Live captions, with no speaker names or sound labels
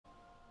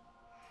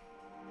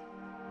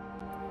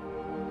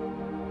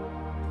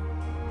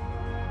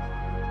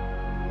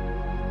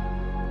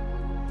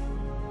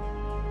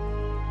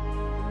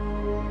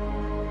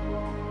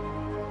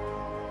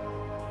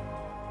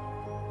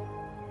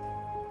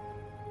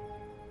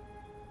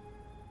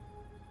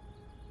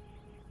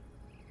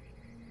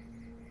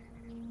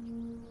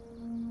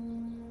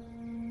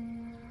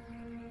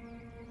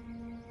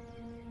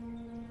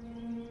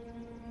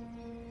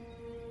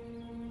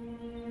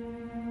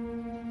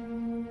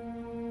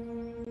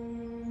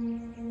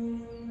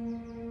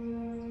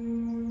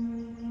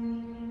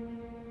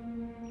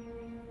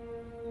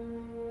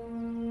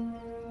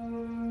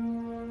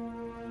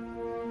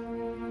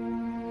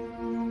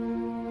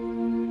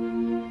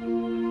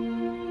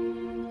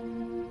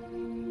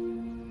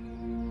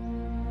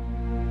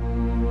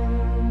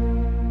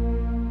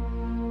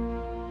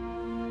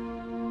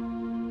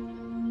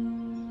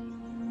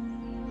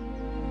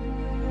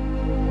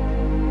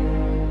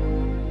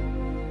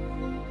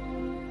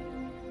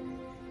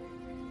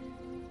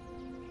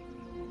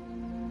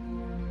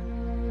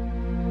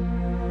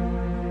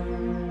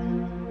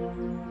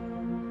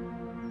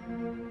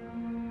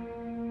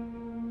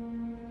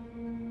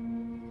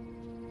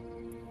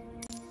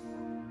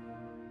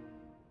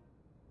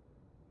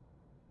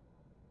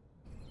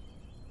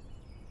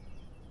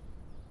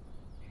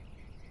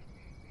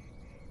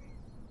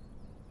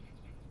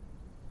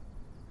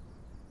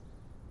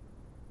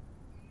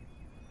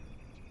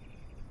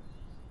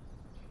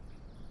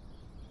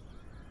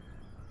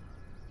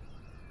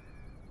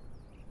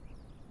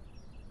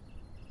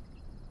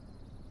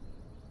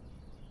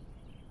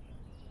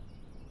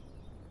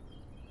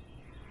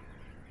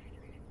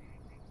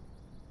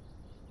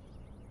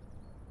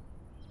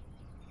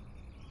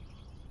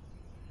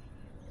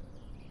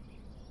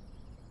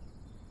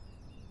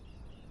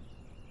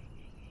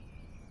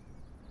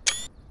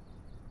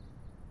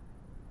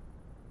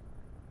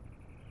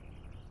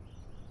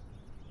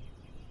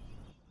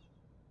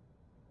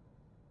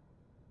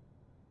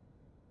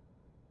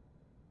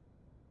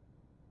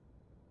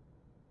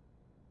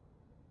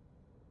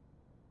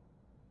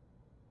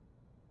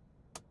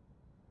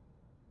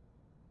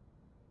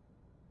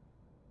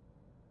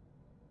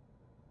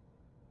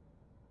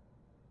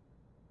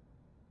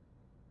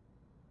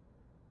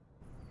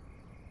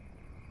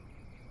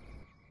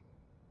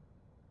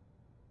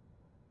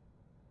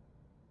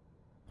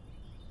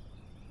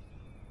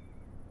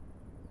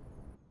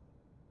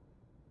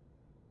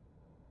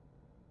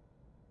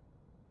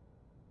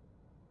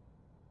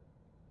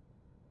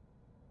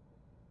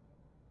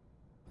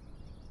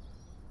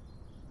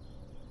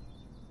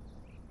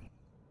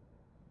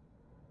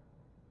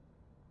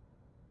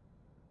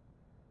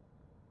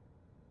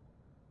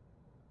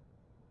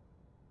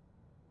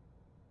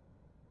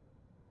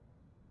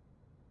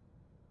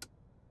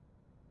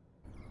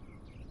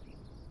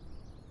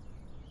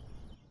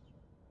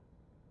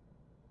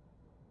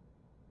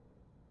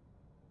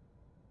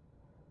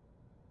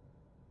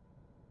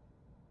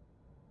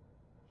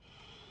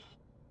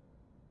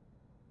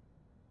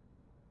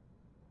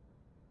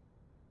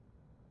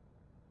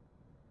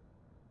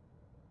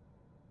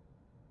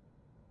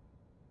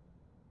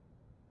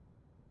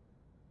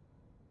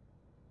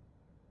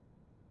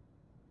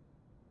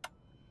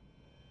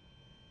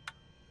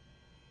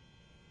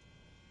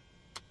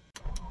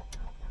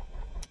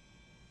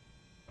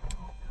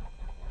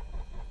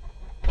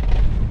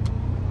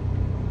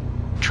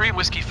Tree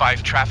Whiskey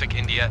 5 Traffic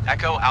India,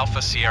 Echo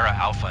Alpha Sierra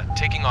Alpha,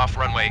 taking off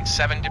runway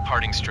 7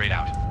 departing straight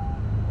out.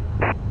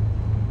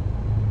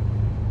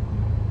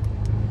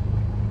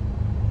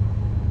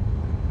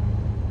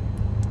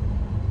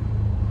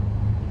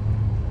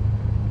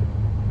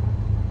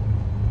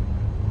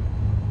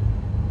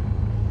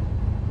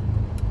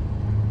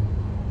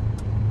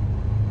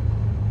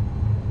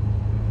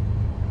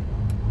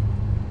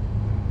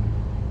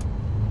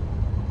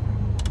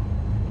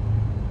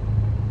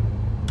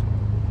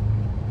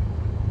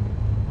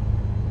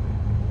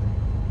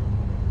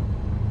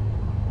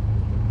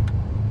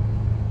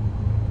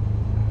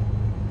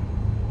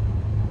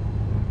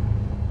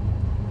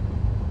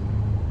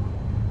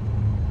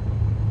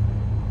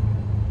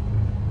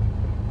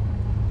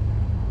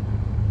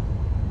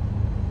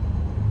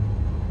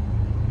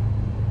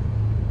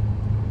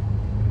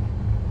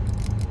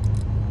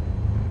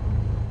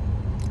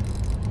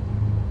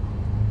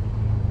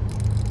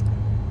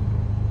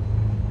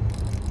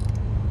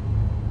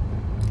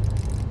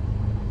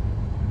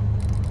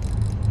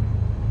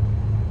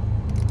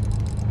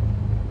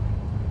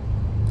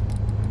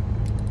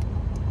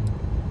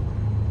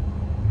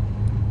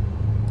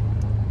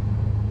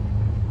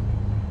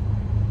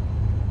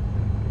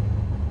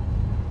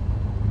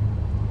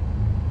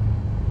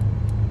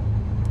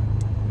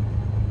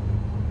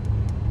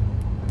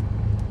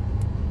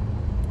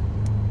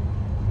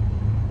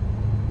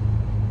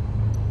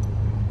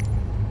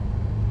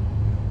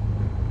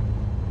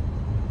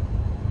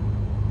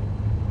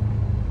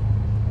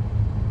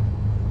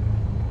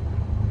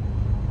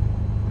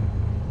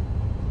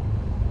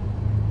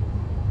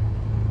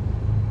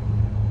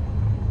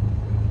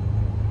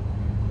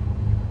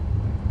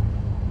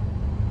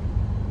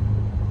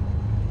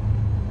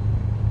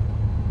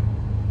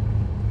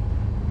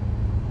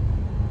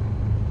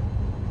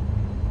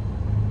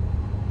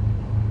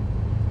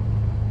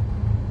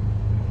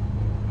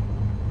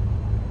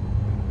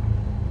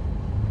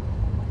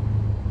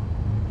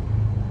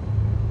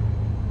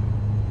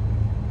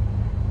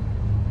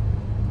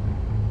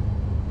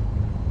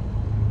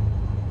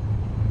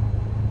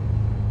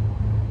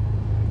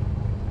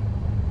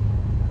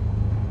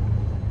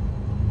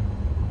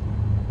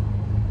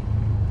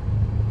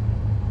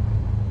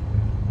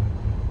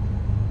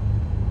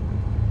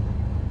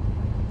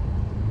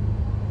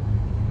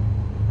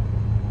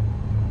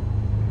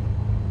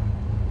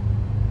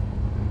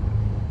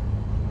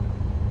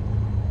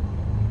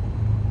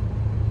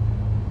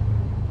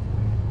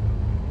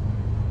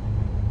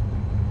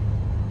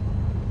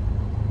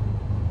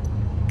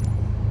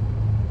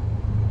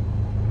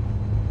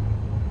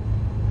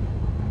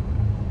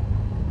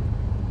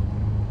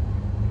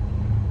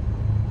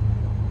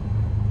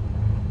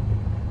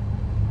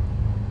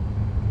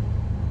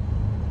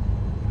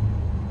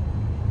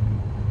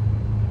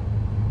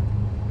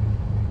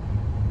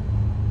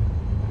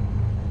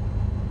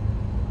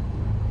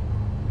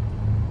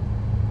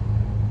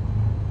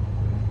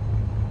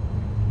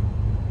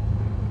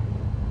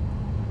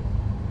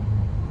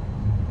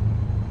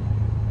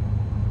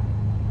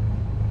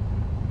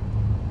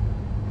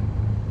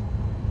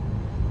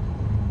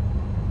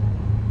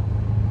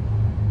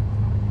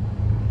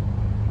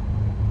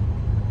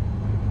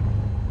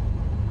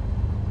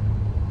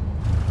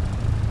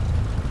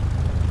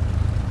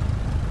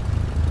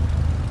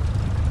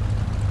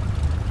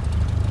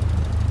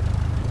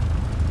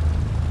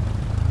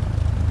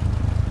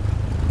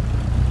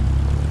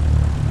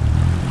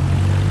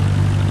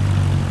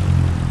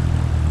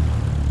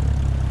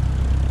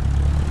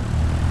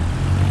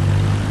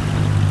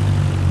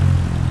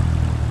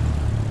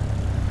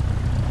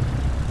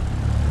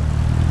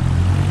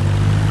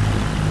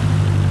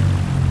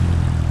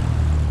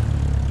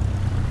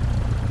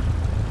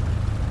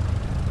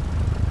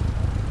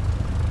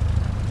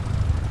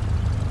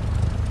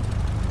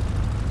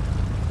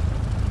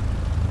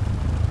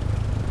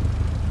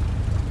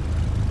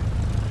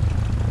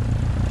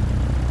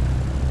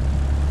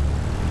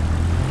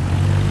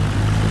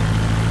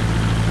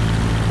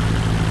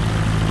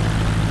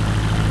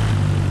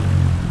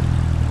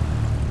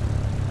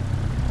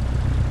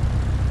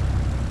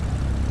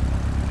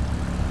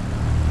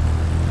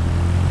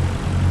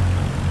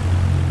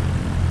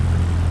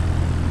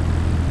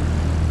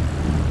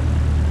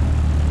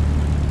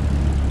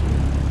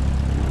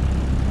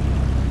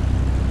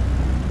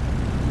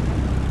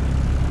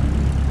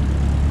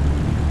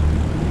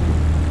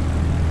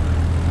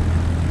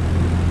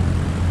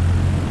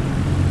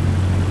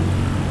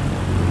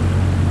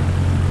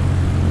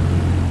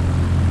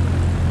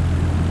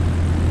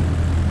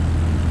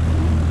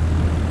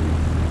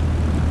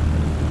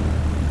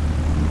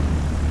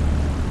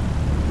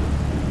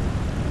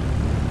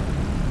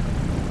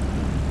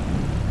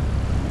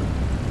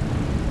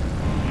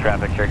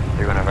 Traffic circuit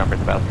 31 November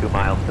is about 2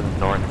 miles to the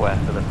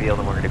northwest of the field,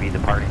 and we're going to be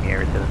departing the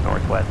area to the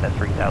northwest at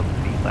 3,000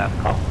 feet. Last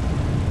call.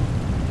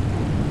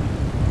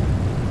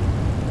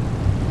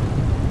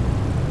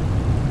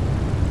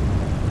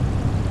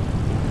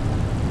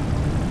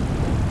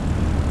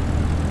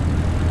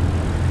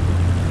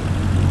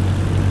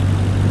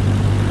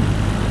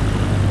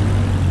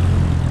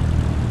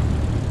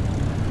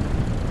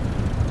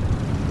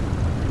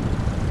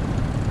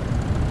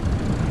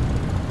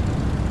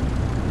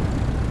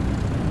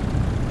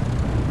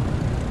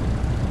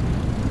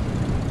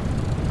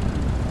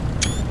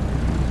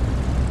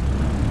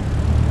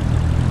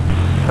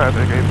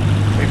 Traffic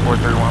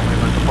 8431,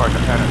 Lima, depart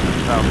Independence to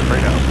the south,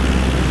 straight out.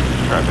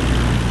 Traffic.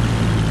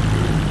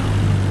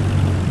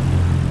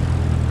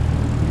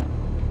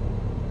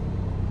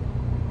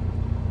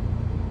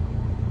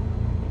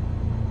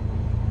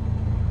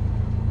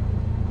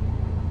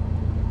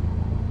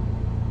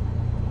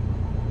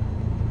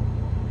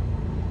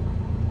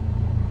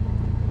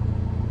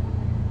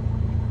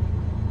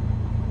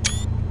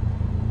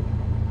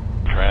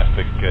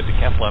 Traffic,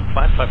 Decathlon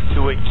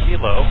 5528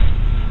 Kilo,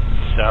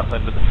 south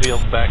end of the field,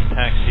 back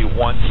taxi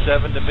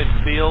 17 to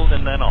midfield,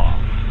 and then off.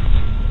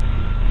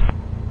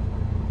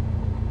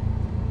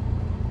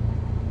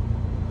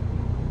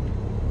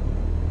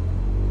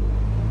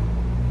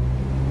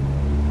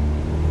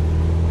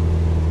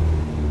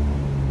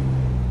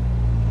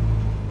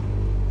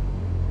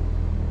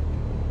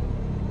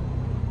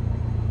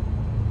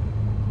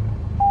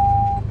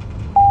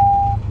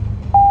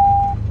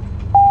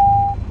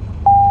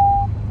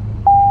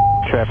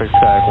 Traffic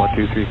Sky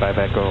 1235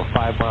 Echo,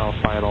 5 miles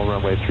final,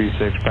 runway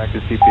 36,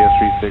 practice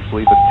CPS 36,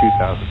 leaving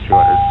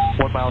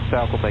 2,200. 1 mile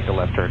south, we'll make a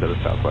left turn to the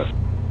southwest.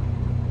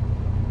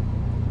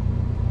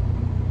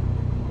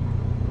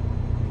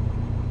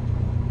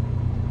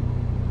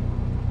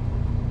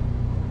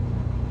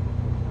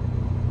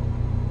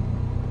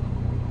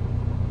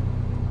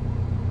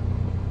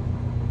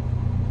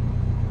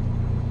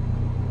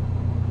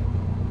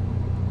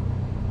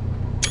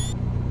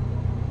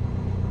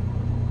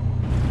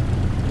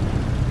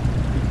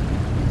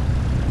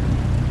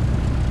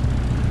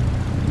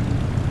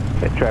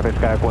 Traffic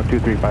Sky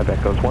 1235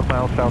 Echoes, 1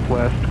 mile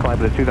southwest, climb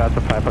to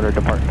 2,500,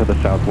 departing to the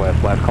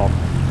southwest, last call.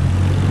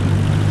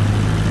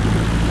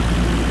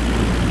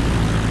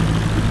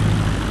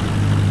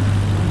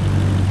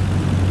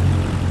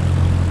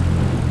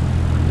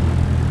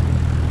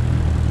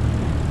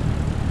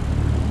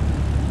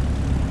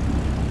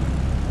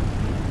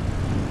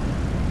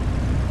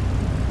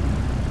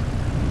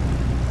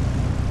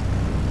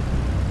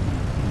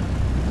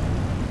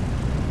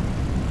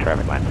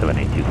 Traffic line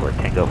 7824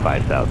 Tango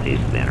 5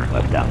 southeast, enter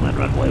left downwind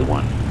runway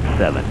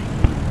 17.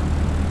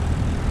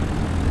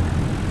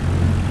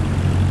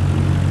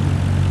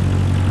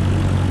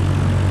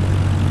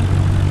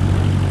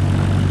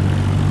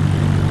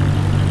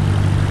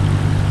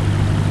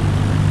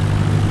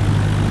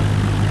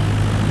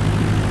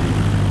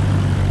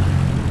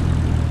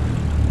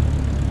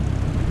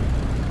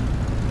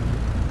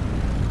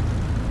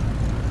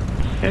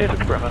 Hey, it's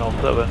Experimental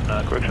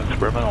 7, correction,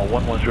 Experimental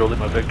 110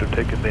 Lima Victor,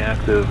 taking the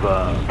active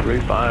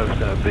 35 is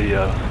going to be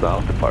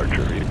south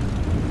departure.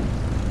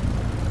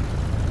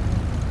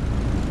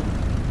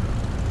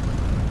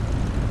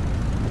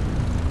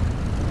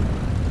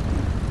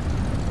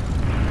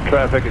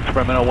 Traffic,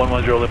 Experimental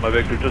 110 Lima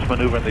Victor, just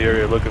maneuvering the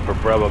area looking for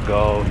Bravo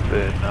Golf,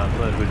 and as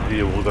soon as we see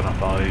you, we're going to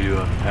follow you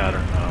in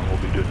pattern.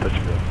 We'll be doing touch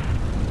and go.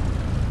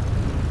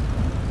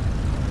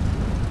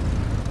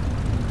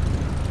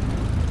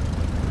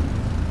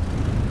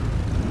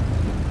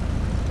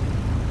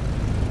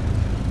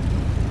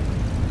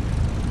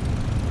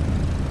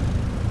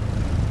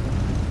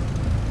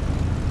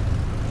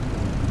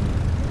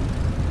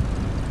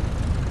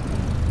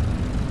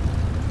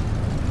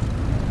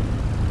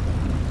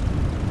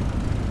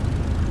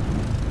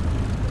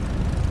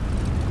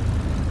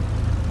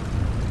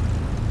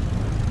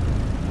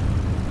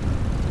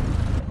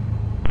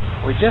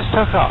 We just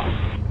took off.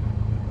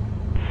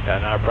 Yeah,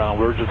 not a problem.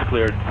 We're just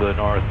cleared to the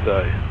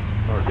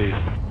northeast.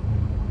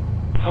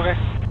 Okay.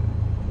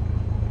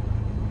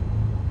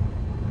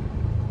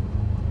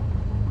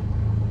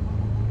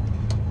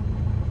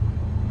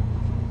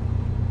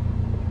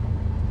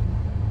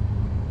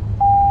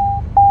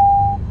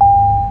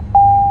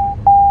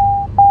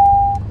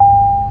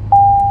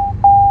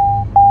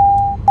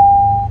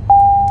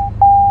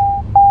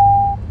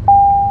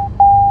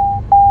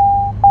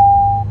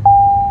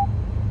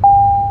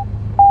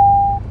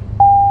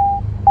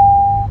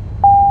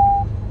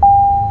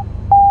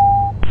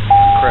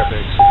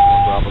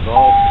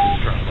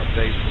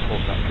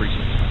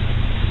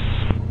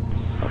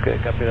 Okay,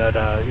 copy that.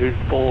 You're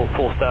full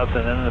stops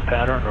and then in the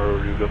pattern,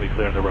 or you're going to be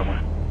clearing the runway?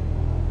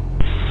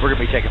 We're going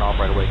to be taking off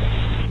right away.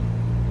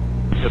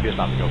 It'll be a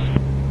stop and go.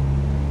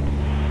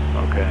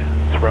 Okay.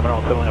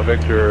 Experimental 7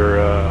 Victor,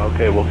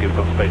 okay, we'll give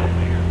some spacing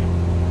here.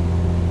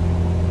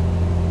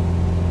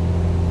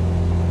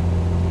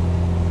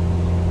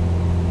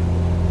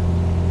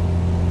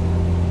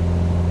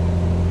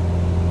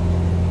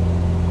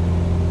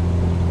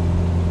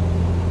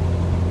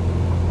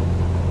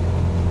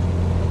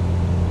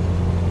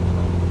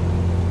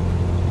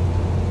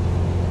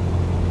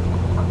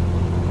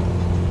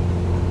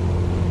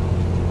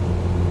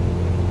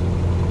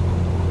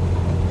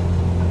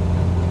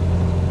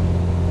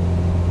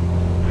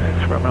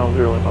 Experimental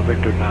 0 Lima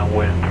Victor,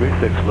 downwind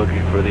 36,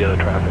 looking for the other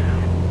traffic.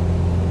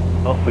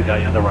 Oh, we got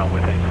you on the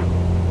runway, thanks.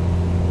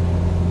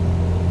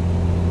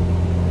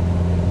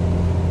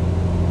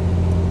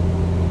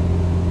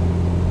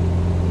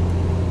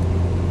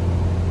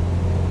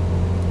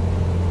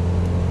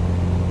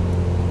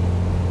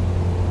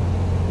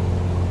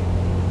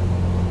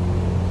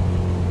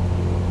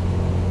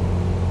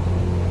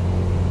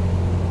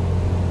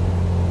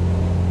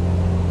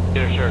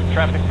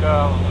 traffic,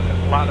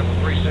 lot of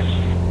 36.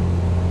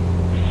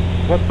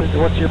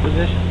 What's your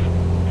position?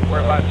 We're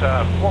about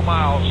 4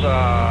 miles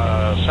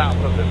south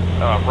of the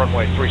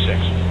runway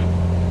 36.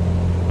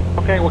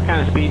 Okay, what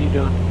kind of speed are you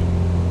doing?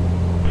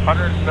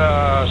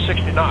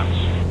 160 knots.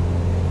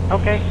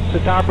 Okay, so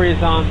Topper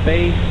is on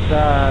base.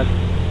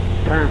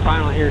 Turn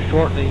final here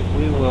shortly.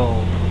 We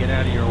will get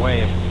out of your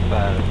way. If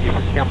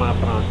it's coming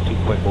up on too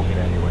quick, we'll get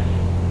out of your way.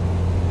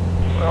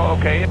 Well,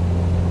 okay.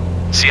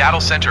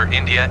 Seattle Center,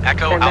 India,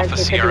 Echo Alpha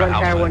Sierra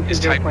Alpha is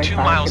type 2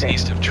 miles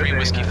east of Tree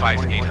Whiskey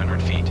 5,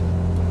 800 feet.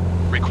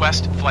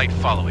 Request flight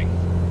following.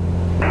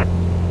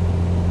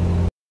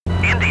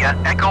 India,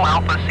 Echo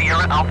Alpha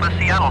Sierra Alpha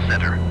Seattle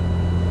Center.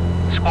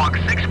 Squawk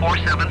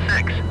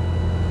 6476.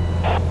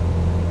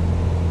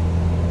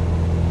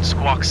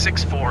 Squawk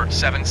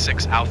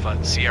 6476 Alpha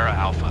Sierra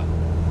Alpha.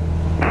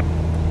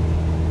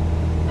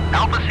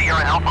 Alpha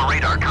Sierra Alpha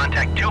radar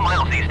contact 2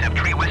 miles east of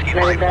Tree Whiskey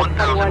 5,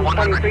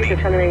 1,100 feet.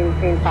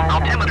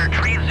 Altimeter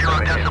tree 0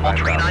 decimal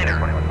tree 9er.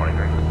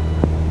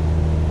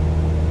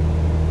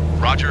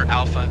 Roger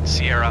Alpha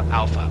Sierra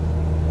Alpha.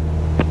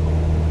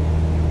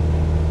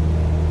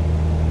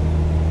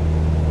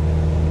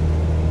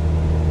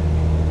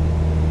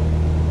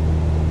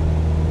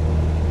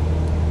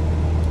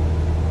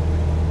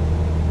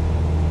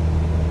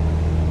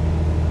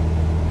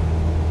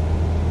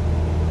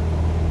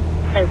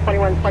 Okay,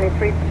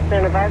 2123,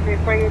 an advisory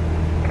for you.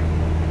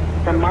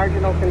 The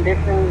marginal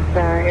conditions,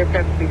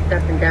 aircraft will be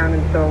stepping down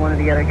until one of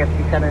the other gets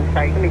reset in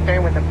sight. You're going to be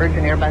ferrying with a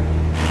Virgin Airbus.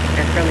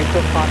 They're currently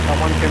quick clock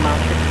about 13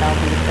 miles,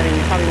 6,000 descending.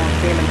 You probably won't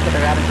see them until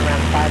they're out of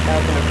around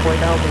 5,000 or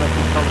 4,000 if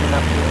it's coming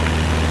enough to you.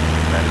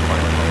 That's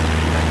 2123.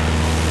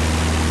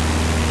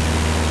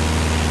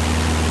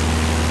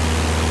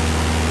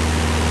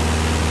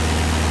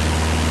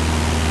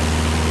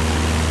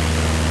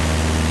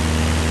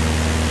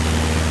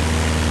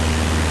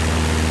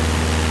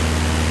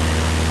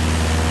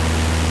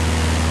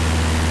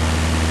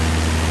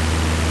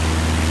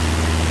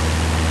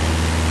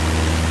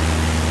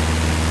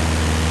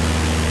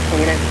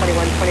 Unit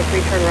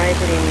 2123, turn right,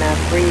 heading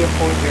 340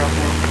 now.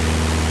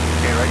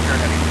 Okay, right turn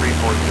heading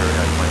 340,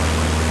 that's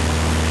 2123.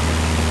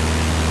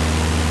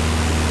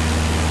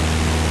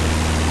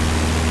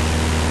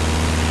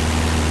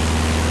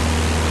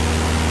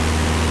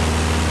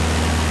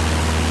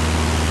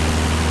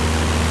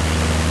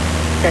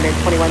 Set at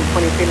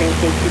 2123,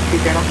 maintain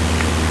 22 journal.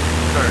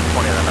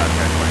 220 on the dot,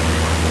 1020.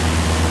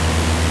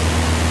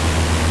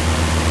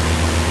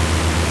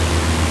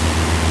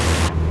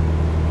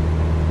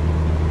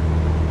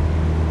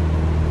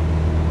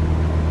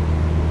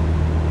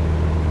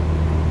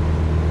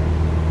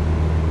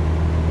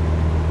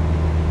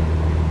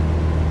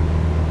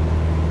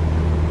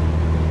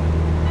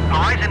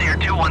 Horizon Air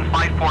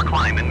 2154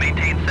 climb and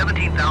maintain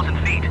 17,000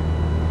 feet.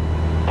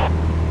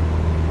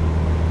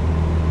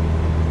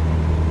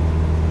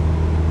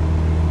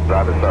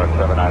 Driver star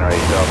 798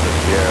 Delta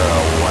Sierra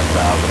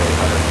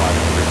 1,800,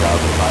 climbing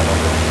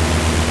 3,500.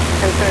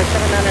 And sir,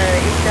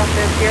 798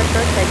 Delta Sierra,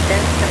 sir, take 10,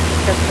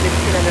 just for the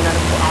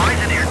 294.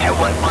 Horizon Air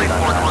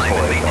 2154 climb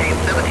and maintain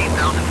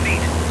 17,000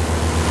 feet.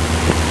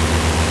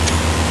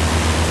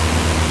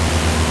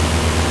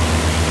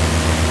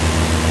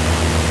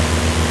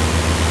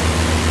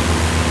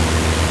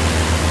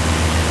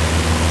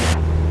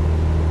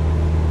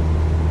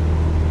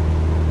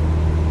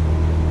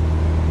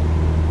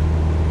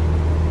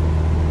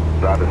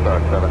 Driver star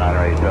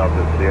 798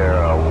 Delta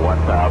Sierra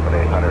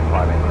 1,800,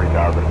 climbing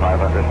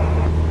 3,500.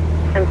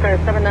 And sir,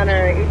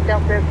 798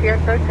 Delta Sierra,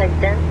 sir, take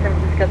 10, San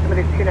Francisco,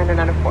 submitted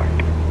 2994.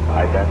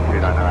 Ident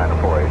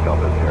 2994, 8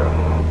 Delta Sierra.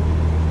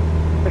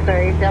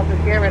 Sir, 8 Delta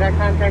Sierra, radar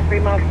contact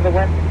 3 miles to the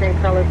west, St.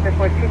 Carlos,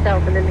 Airport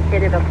 2000,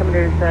 indicated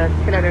altimeters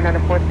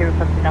 2994, 0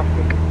 plus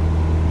altitude.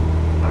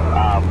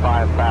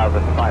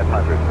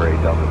 5,500 for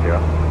 8 Delta Sierra.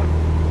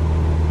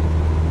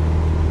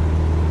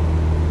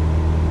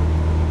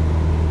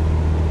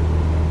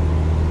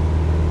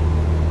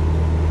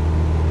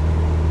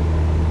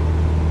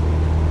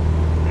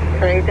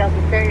 For 8 Delta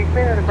Sierra, you're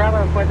clear of the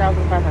Bravo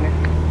 4,500.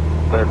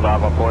 Third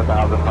Bravo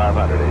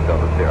 4,500, 8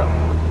 Delta Sierra.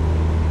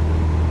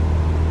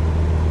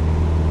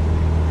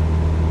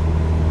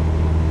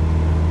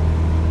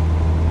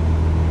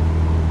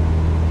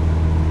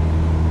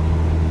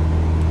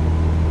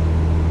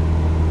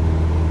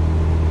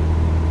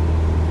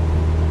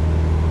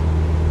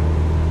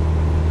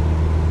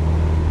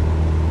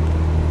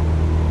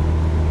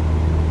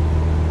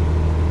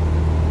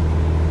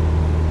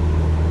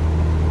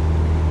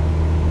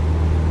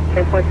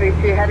 Okay,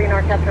 432, heading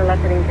our captain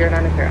left heading 090.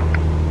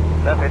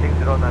 Left heading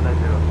 090.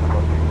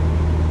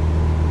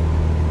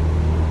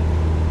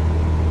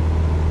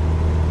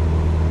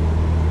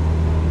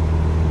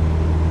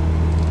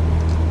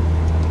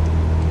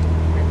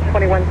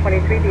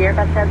 2123, the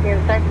Airbus has the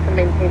inside to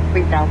maintain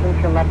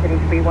 3,000, turn left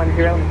heading 310,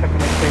 and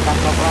circumvent 3 back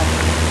level out.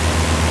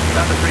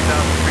 Number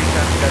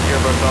 3,310, got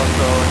Airbus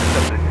also,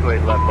 intercepted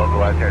 28 left, local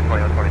right there,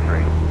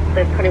 2123.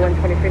 The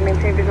 2123,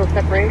 maintain visual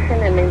separation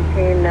and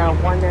maintain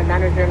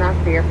 1900 knots.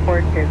 The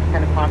airport is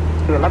 10 o'clock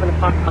to 11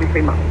 o'clock on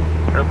 3 miles.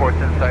 Airport's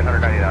inside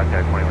 190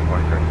 outside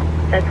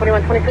 2123. At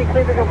 2123,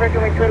 clear visual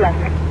Virgin way to the left.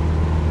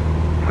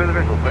 Clear the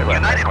visual, clear left.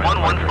 United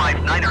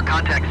 1159er,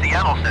 contact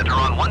Seattle Center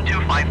on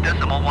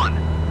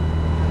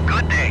 125.1.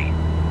 Good day.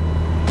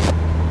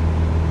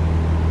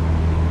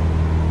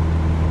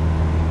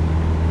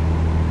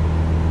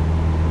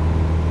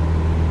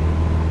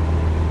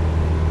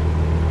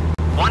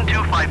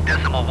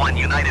 .1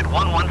 United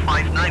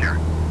 1159er.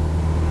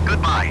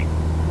 Goodbye.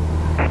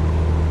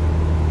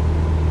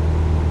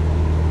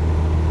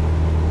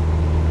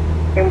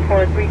 Aim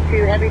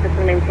 432 heavy, just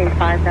to maintain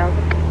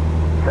 5,000.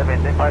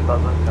 7,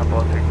 5,000, jump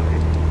on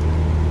 328.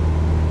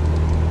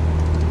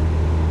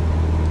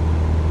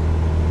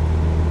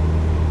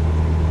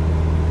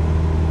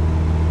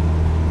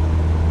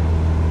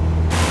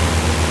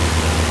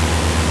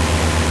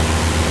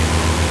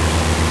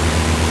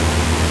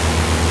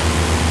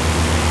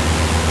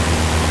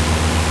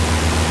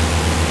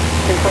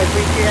 Aim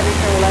 432 heavy,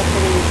 turn left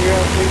heading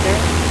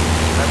 030.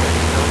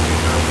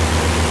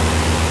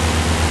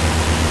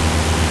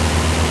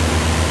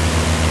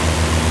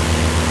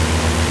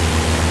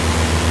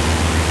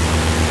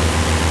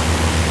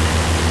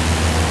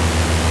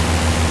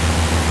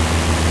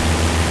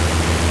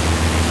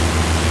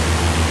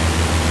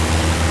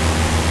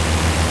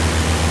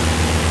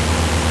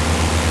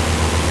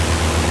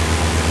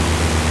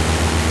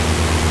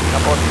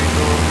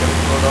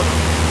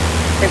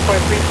 Aim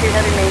 432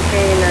 heavy,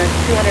 maintain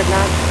 200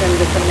 knots and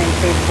just going to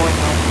maintain 4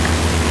 knots.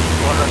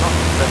 200 knots,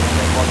 7,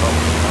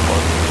 1,000.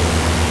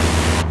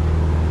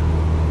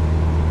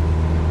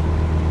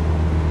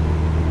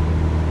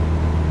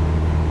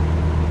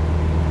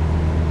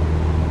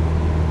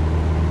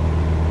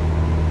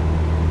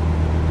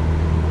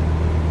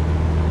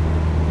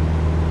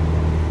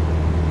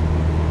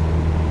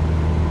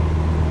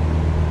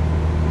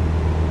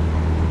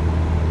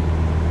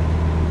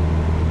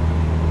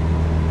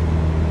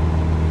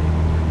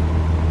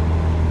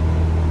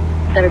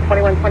 Center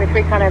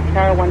 2123, contact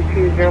tower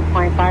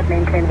 120.5,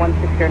 maintain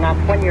 160 knots.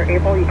 When you're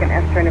able, you can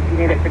S-turn if you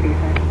need it for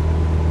descent.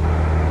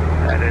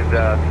 And it's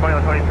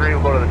 2123,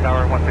 we'll go to the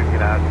tower, 160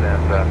 knots,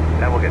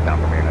 and we'll get down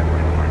from here.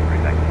 2123,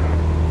 thanks.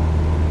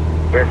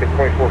 American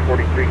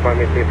 2443, climb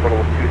maintain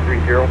total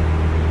 230.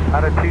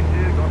 Out of 22,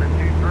 going to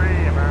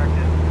 23,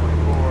 American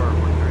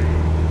 2443.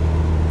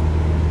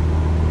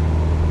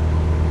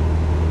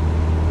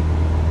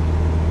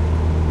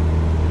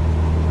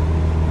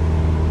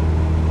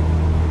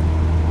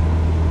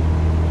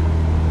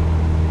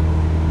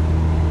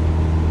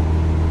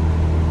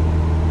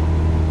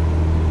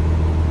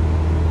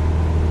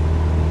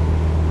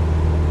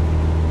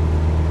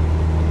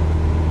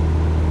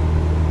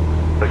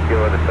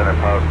 Kilo to center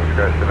power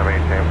discretion to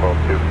maintain full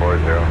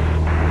 240.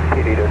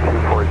 PD to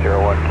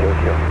 2401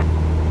 QQ.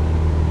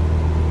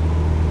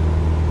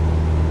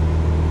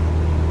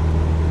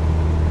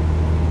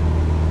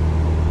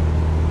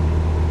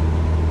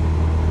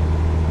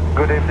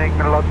 Good evening,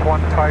 lot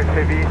 15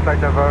 heavy,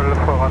 flight level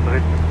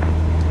 400.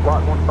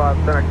 Lot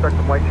 15, center, expect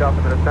some light shots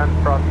of the descent,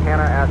 cross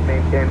Hannah at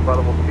maintain, flight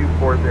level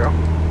 240.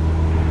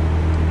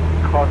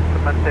 Cross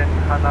maintain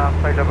Hannah,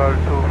 flight level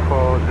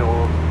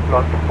 240,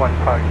 lot 15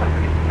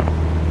 heavy.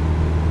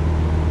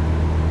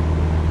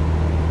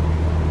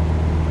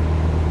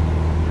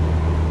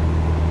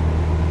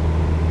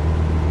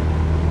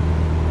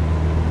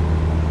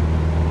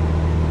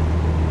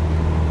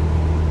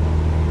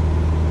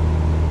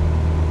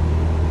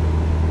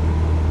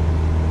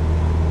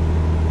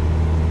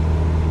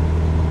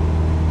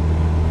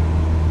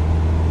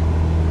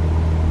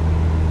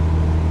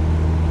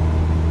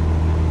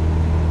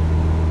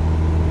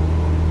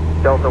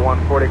 Delta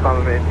 140,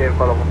 climb maintain,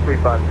 flight level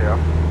 350.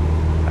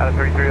 Out of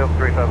 33,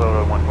 350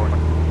 to 140.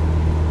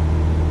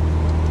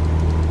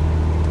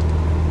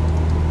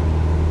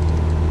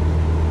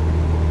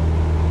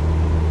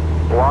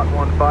 Lot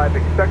 15,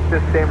 expect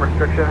this same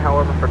restriction,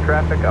 however for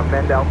traffic,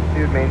 amend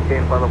altitude,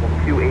 maintain flight level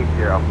 280.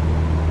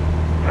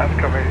 That's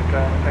coming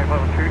down, maintain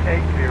level 280,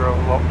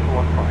 lot 15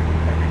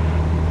 heavy.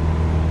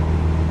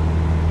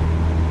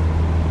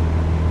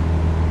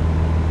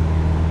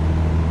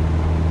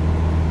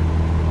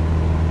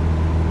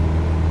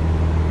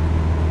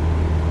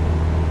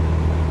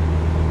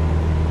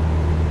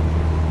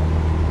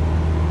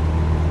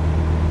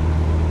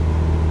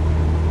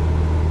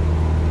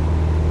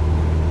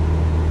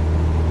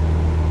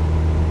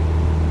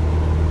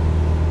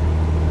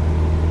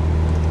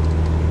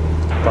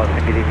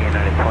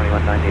 United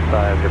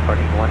 2195,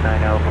 departing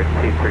 190 for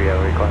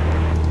 230 request.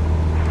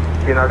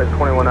 United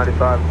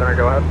 2195, center,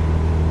 go ahead.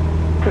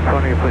 Just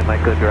wondering if we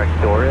might go direct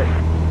door it.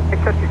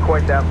 It cuts you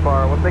quite that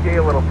far. Once they get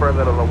you a little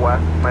further to the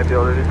west, might be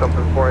able to do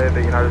something for you,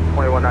 but United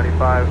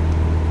 2195,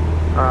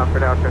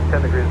 for now, turn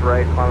 10 degrees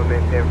right, climb and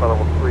maintain flight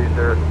level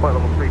 320,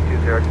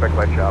 expect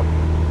light chop.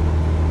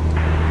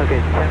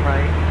 Okay, 10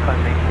 right, climb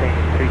maintain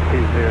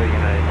 320,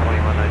 United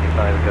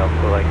 2195, we'd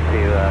also like to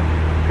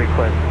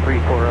request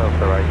 340 for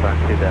the right time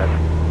to that.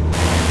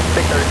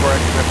 Take 34,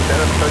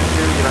 exit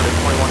 32, United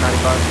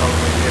 2195, climb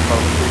and maintain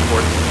flight level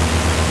 340.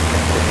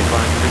 Continue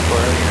climb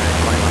 340, United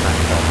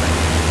 2195,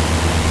 thanks.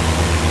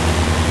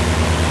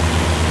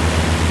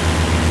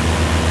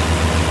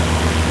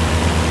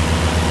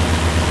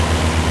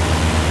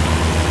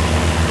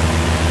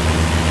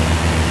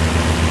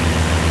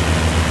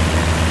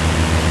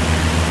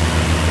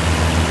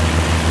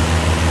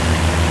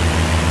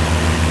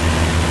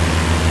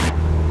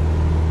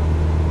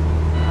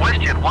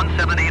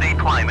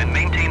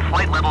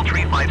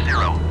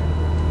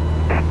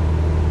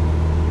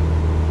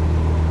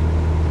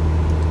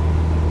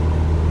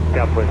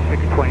 Southwest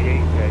 628,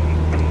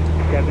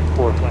 18.7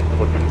 for flight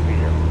level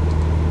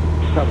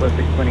 230. Southwest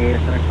 628,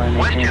 center climb,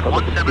 maintain Question level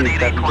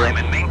 1788, climb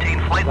and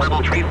maintain flight level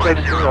 350.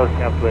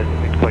 Southwest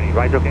 620,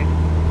 right okay?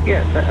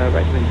 Yes,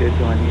 right been good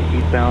going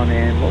eastbound,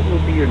 and what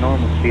will be your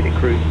normal speed at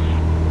cruise?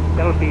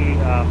 That'll be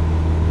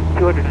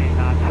 290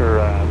 knots or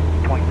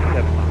 0.7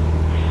 miles.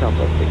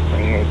 Southwest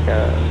 628,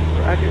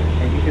 roger,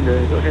 and you can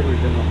go ahead and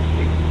resume normal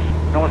speed.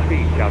 Normal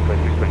speed,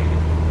 Southwest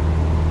 628.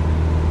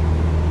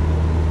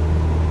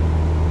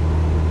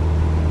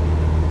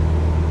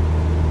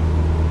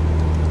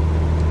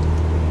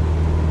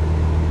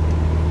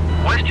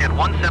 Question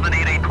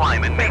 1788,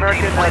 climb and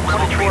maintain flight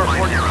level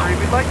 350.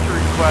 We'd like to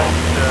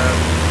request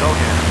go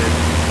ahead.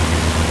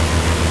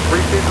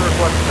 Received a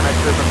request from the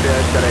next business day.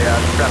 I've got a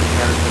traffic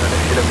management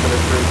initiative for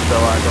this route, so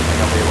I don't think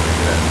I'll be able to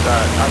do that.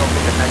 I don't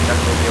think the next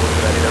guys will be able to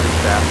do that either. Reach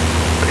staff.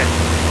 Okay.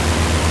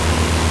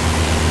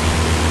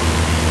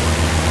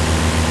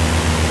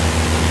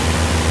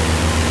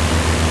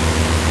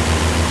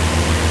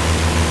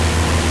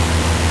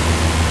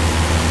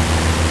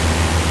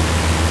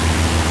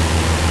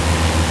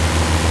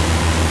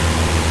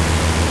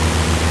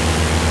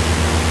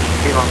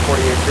 Team on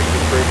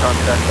 4863,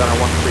 contact center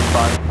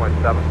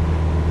 135.7.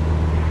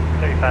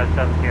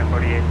 3570 on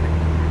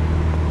 4860.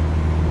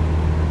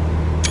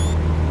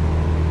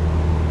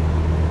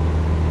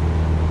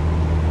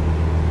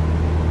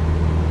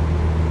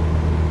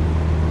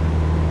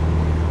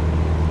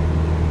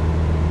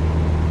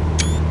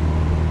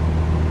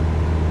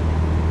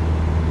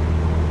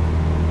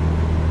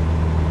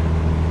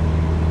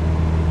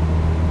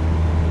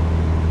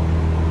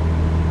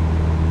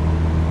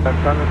 I'm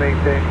trying to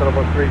maintain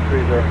level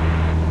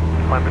 330.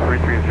 Climb to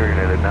 330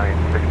 United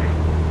 960.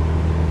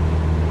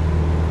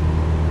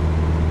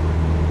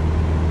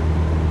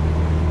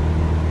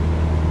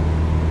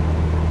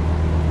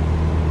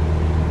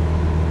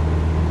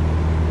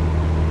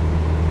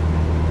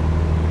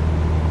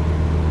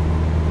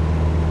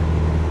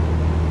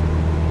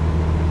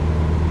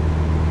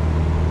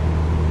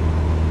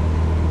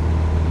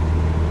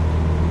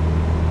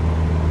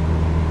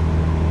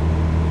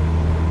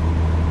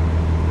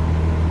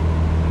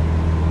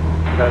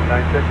 That's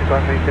 960,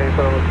 climb maintain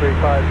for level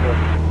 350.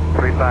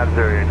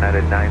 350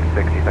 United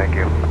 960, thank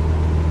you.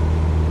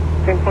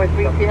 10.3,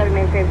 you had to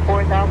maintain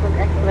 4,000,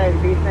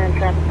 expedited descent,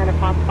 traffic center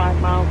pop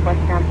 5 miles,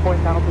 westbound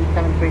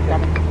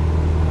 4,737.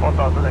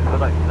 4,000,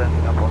 expedite descent,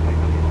 airport 6.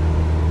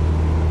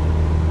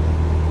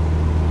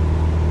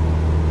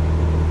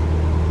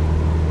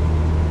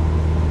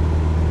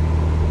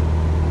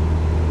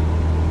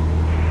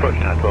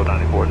 Approaching at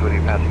 1294, so we're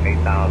passing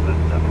 8,000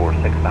 for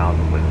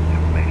 6,000 with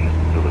information.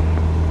 Salute.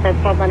 That's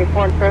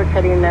 1294 approach,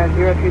 heading 020.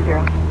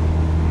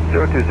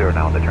 020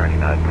 now on the turn,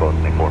 United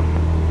 1294.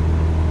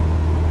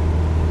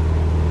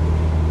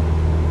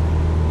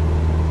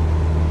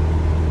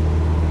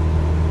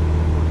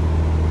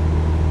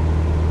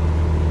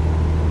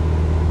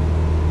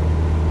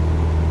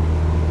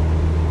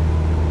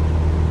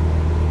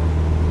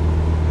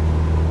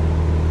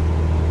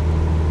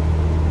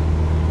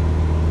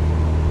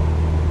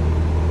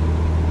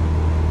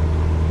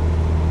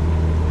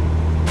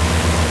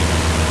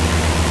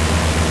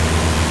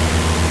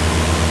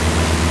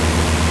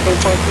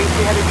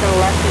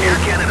 Air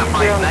Canada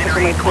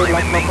 598, climb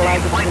and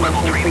maintain flight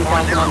level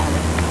 340.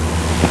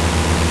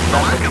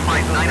 Alaska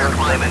 59er,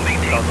 climb and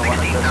maintain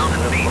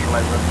 16,000 feet.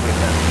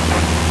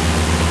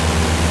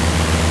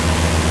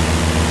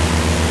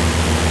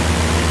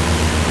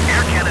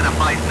 Air Canada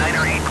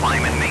 598,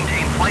 climb and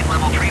maintain flight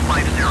level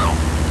 350.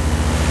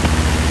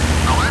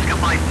 Alaska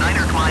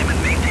 59er, climb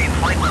and maintain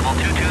flight level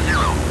 220.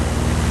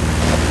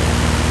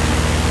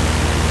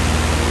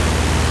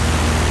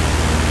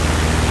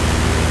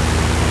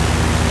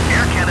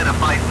 Air Canada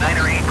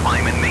 598,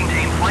 climb and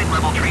maintain flight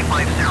level 350.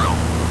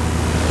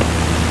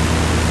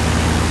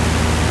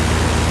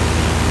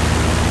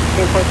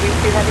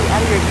 10.32 heavy,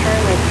 out of your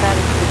turn, with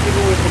traffic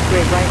continuing with the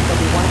grid right, will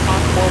be 1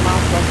 o'clock, 4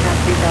 miles, westbound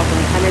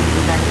 3,800, to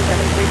be back to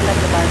 737,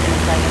 advised in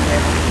the second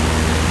river.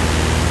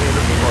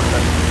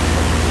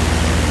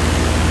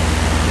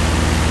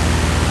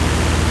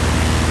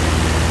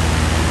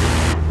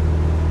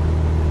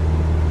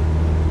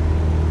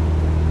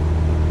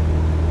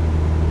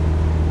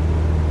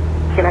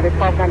 United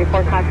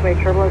 1294, contemplate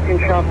turbulence,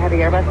 control of heavy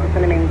Airbus, is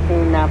going to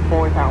maintain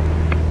 4,000.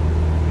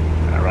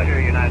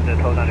 Roger,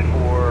 United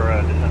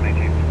 1294, descend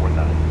maintain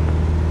 4,000.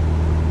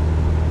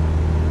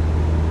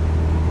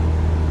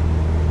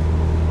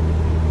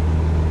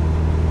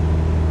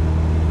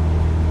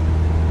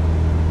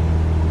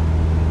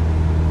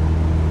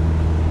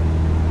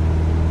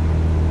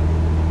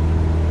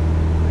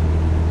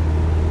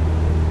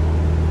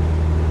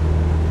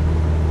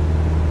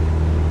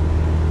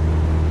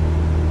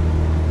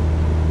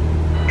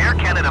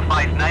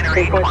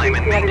 Climb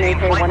and maintain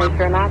flight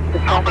level.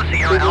 Alpha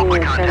Sierra Alpha,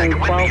 contact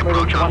with me,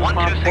 approach on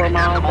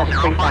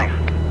 126.05.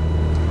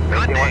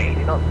 Good day.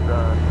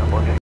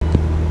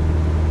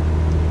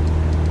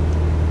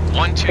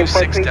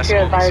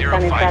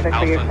 126.05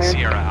 Alpha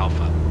Sierra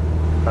Alpha.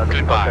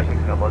 Goodbye.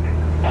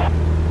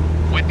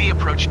 Whidbey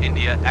approach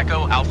India,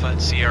 Echo Alpha,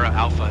 Sierra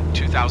Alpha,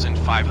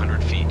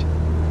 2,500 feet.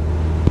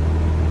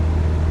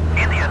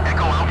 India,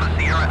 Echo Alpha,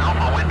 Sierra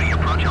Alpha, Whidbey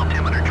approach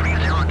altimeter 30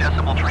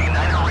 decimal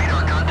 39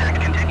 radar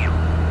contact, continue.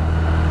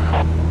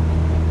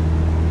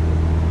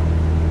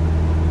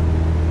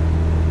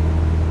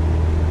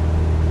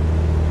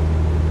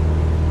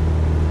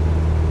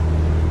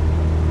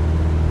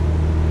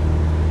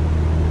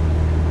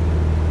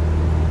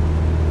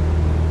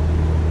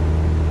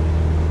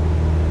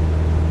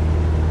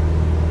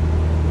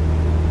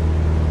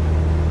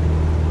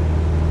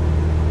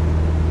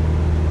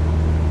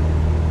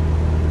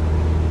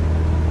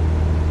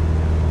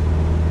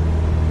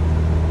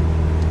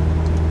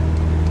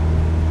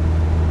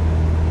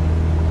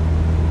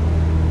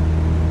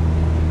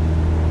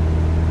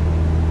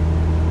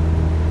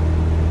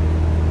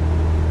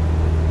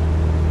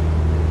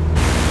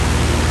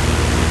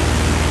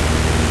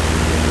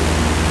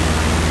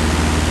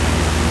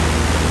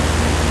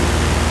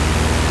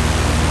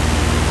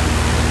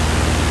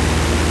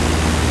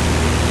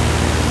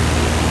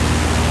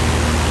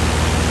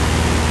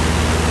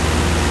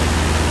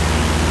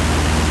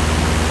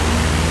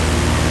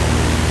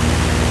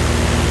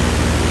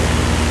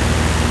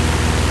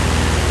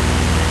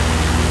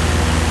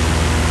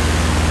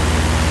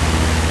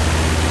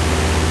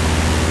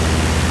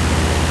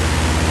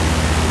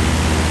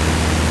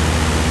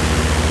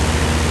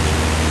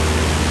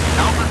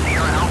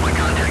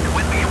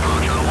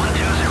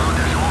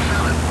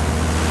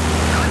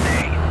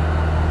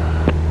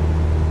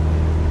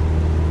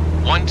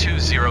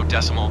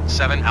 Decimal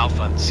 7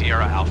 Alpha,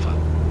 Sierra Alpha.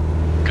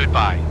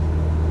 Goodbye.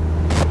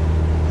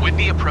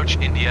 Whidbey approach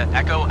India,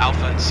 Echo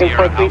Alpha,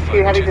 Sierra Alpha,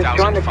 2,500 Heavy just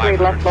joined the trade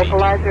left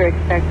localizer.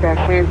 Expect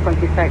clearance once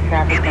you start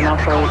traffic, and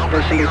also there's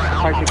going to be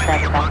departure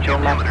traffic off your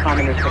left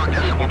common restricted.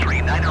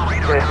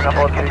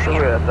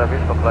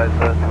 Service supplies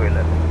to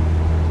 11.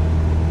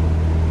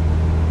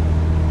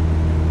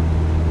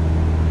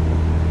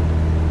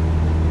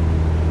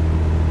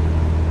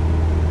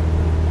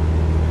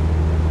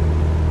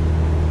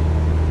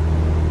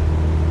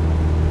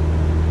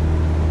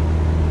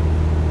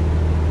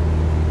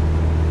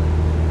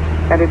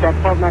 That is at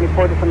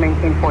 1294, just to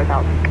maintain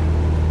 4,000.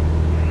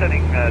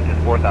 Setting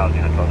just 4,000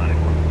 at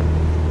 1294.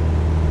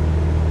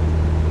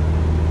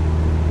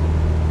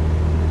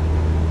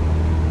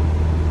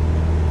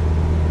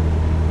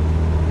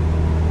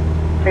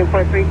 Same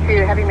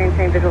 432, heavy,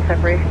 maintain visual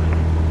separation.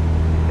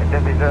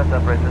 Maintain visual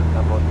separation,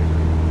 support.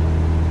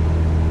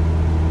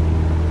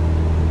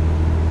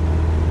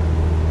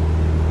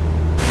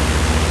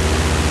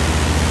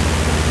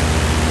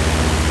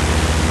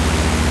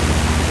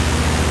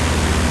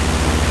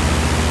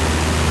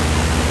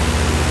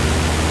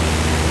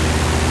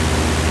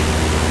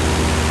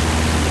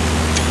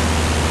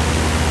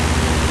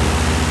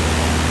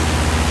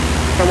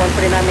 So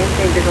 149,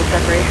 maintain visual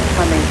separation,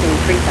 so maintain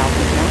 3,000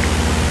 now.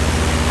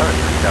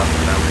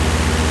 3,000 now.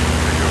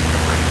 Visual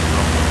separation.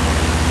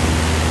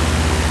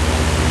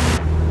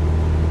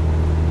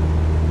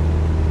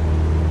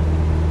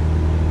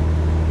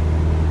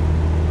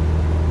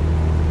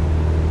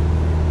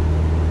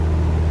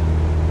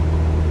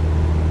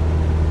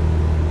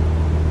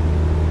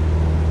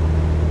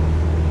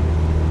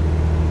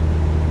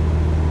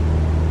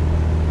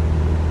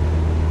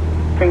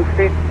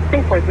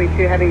 Think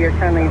 432 heavy, you're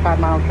currently 5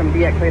 miles from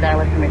DX radar,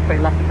 left to make sure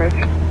left approach.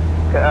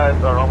 Okay,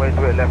 so runway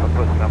 28 left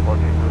approach, number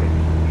 432.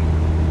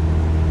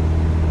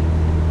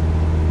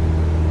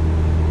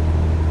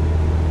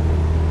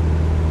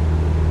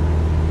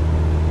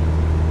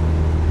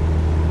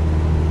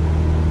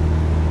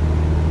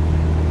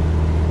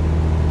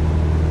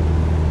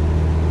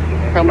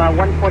 From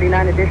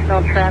 149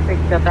 additional traffic,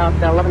 about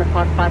 11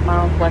 o'clock, 5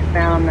 miles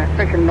westbound,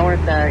 searching north,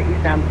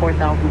 eastbound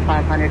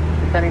 4,500,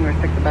 descending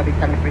restricted levy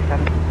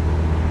 737.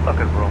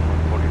 Okay, bro,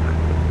 149.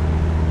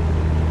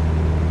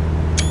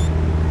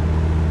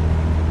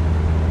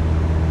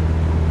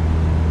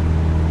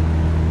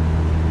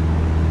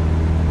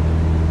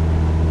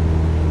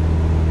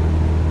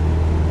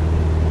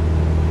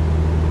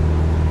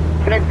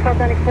 Connect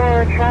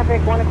 1294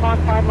 traffic, 1 o'clock,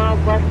 5 miles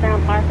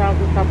westbound,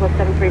 5,000 southwest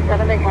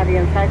 737. They have you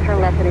inside, turn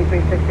left heading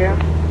 360.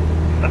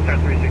 Left turn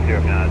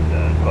 360, now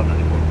it's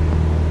 1294.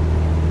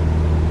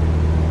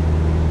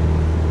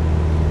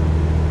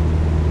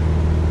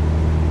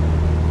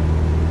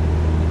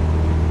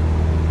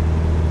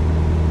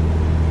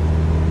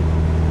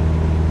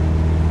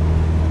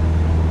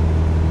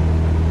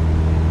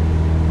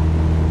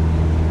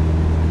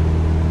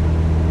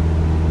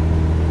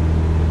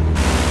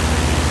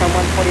 From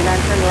 149,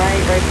 turn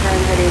right turn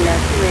heading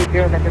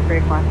 280, that's at 3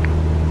 o'clock.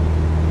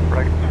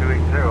 Right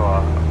 280,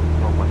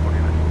 from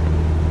 149.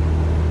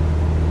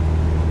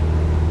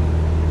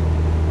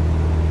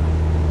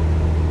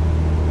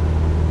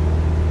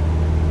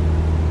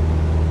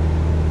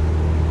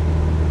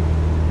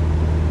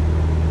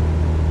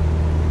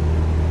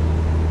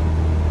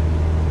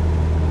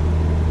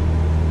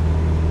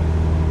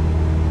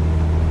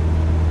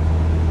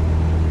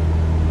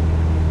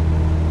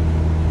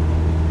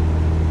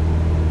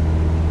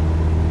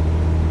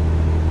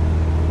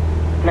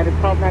 That is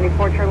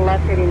 1294, turn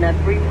left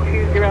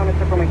maintain 320 on the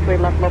circle, make 28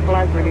 left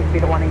localized, reduce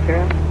speed to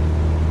 180.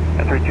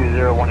 And 320,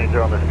 180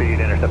 on the speed,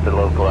 intercepted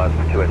localized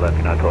for 28 left,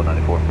 United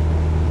 1294.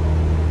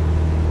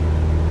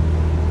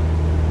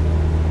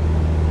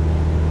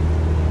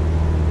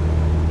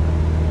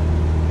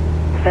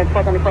 That's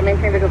 1294,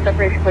 maintain visual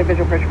separation, clear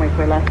visual approach, make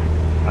 28 left.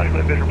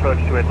 Clear visual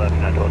approach, 28 left,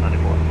 United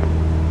 1294.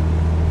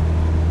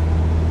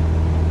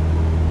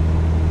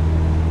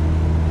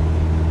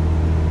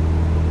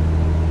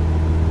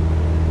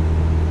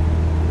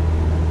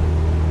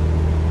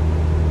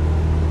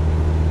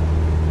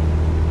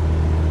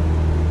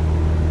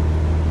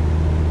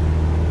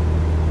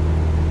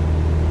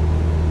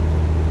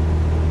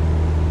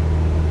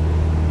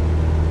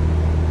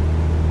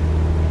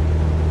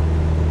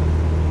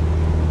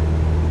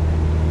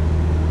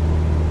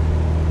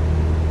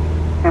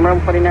 And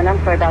room 49,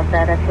 I'm sorry about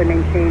that, actually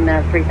maintain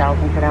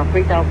 3,000 for now,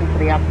 3,000 for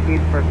the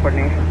altitude for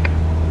coordination.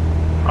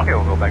 Okay,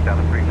 we'll go back down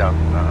to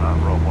 3,000,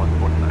 roll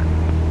 149.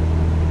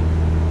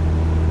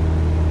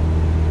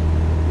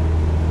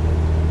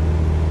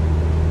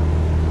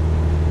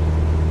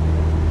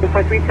 For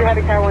 32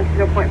 heavy tower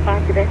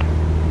 120.5 today.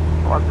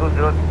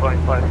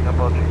 120.5,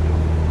 Singapore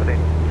 32 today.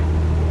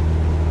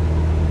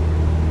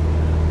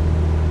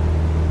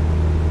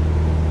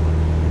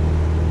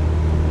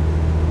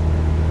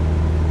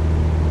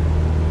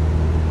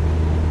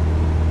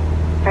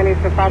 Pennies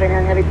for 5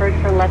 and heavy approach,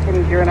 turn left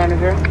heading 090.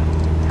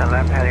 And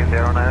left heading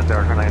 090,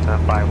 turn right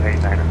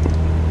 589.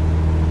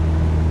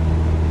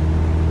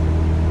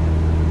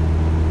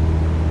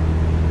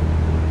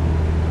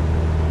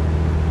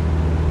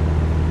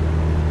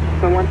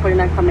 So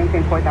 149, come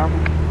maintain 4,000.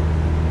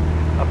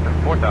 Up to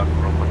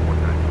 4,000, roll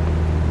 149.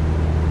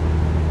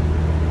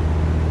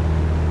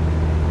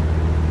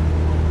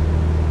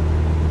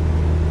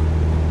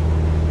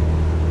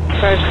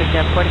 First,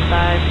 Capt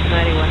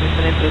 4591 is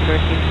an into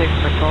 13.6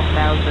 for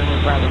 12,000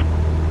 with Bravo.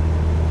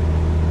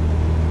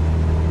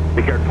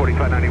 Capt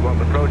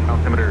 4591 approach,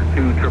 altimeter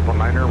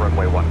 2999er,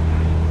 runway 1.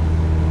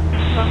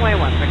 Runway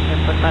 1 for Capt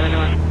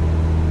 4591.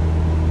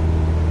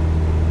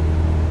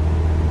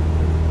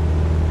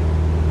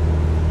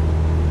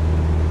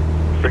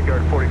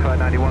 Brickyard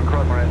 4591,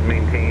 cross right,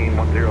 maintain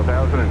 10,000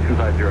 and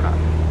 250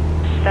 knots.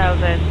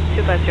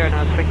 250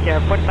 knots,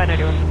 Brickyard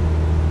 4591.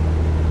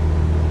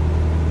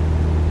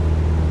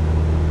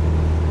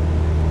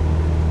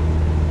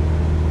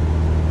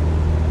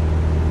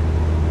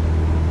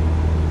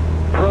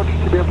 Approach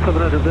CBM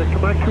 700 Victor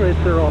Mike,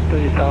 280 off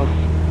 30,000.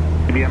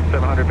 CBM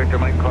 700 Victor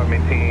Mike, car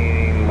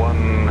maintain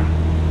 1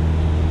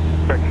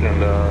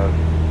 section,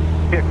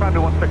 yeah, climb to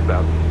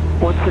 16,000.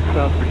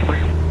 16,000 Victor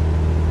Mike.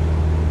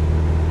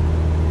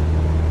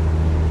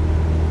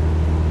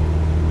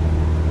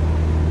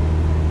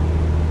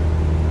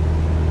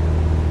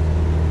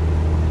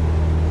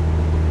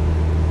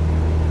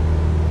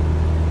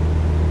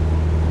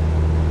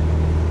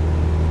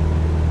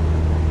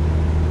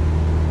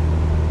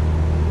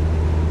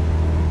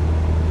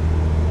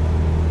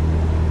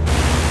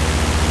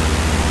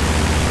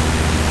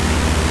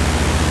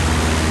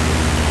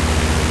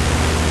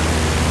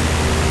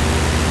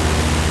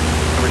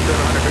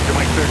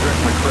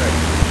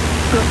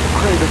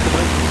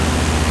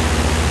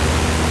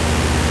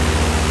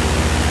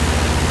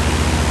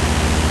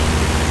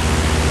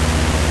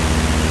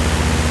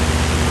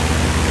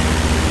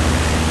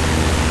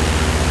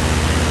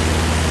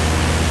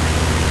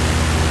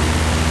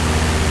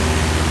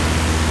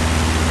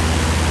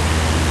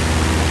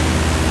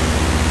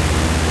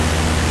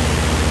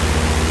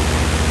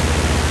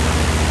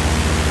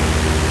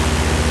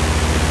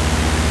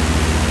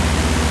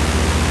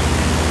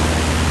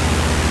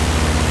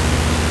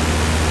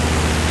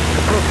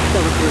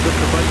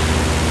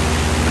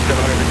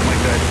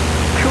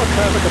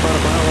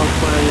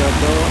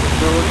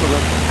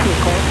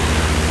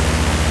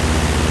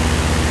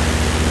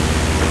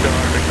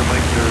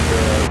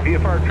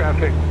 VFR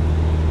traffic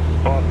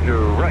off your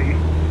right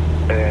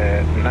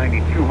at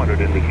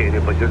 9,200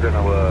 indicated, but you're they're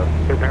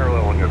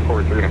parallel on your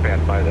course, you're going to pass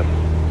by them.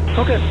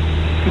 Okay,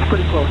 he's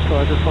pretty close, so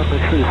I just want to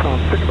make sure you saw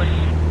him. Victor Mike.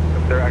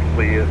 They're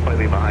actually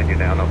slightly behind you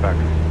now, no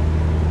factor.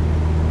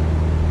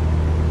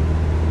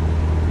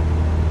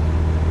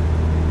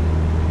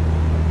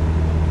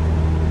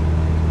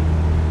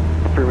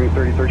 Freeway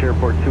 33rd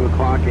Airport, 2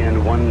 o'clock and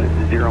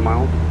 10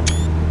 miles.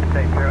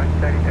 Take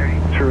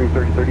 3030. Freeway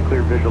 3030,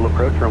 clear visual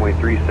approach, runway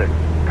 36.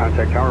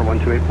 Contact tower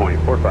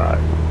 128.45.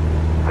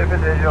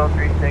 Surface visual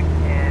 36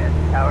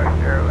 and tower 08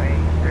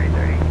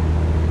 3030.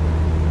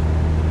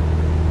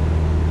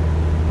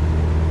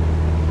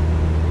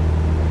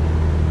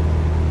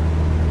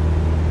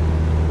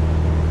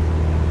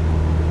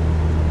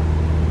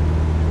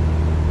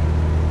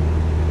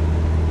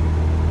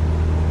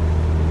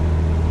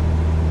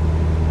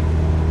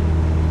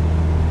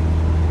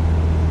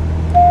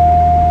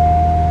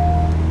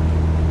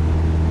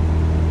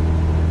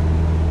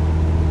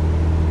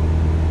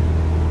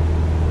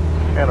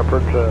 And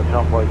approach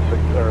town flight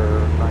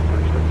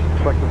 936.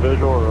 Expect the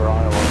visual or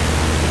Iowa?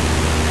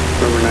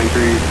 Over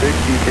 936,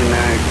 you can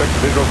expect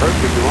the visual approach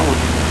if you want one.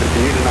 If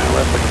you need an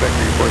ILS, expect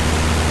the report.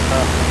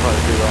 Probably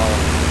do the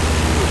Iowa.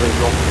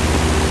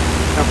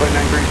 flight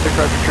 936,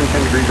 Roger, turn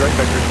 10 degrees right,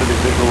 vector to the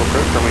visual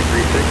approach, runway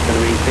 36, and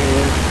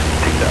maintain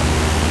 2000.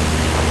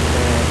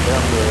 And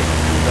down to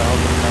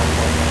 2000,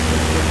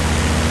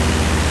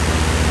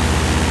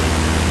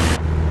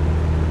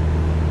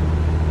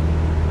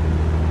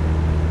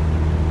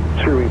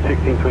 Cheerios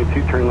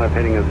 1622, turn left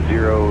heading of 09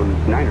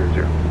 or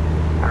 0.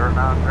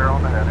 090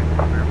 on the heading,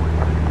 clear wing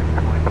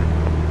 1622.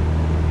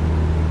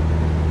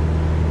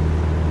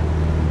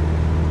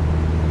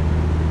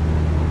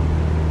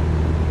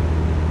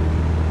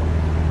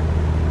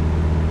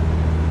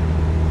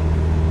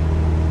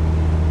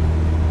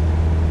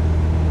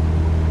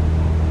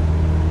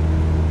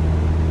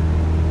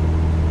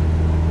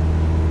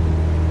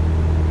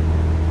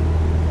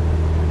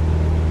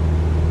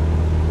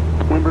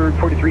 Windbird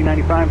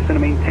 4395, send to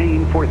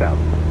maintain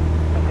 4000.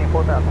 Maintain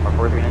 4000 for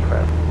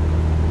 4395.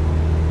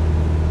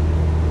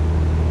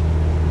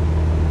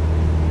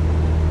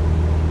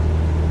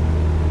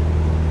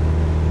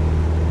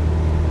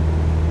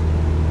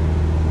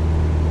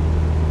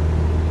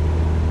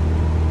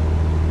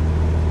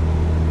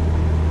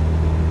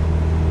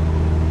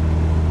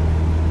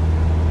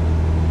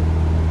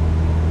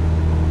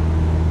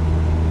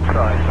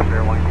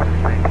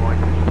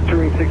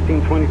 Cheerios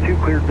 1622,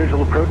 cleared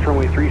visual approach,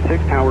 runway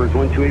 36, tower is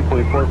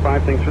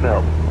 128.45, thanks for the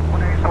help.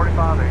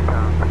 1845, 8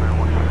 times,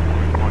 126.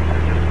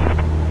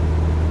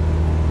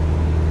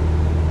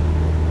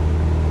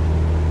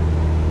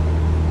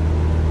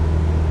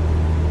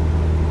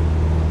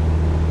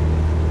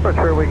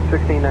 Cheerios Wing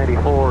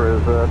 1694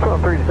 is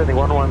 1230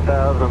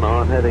 1000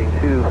 on heading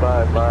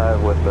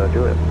 255 with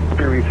Juliet.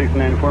 Cheerios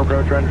 1694,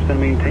 approach, Roger, send to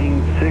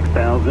maintain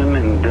 6000,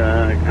 and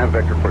have a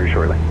vector for you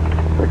shortly.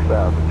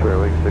 6000,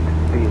 Cheerios Wing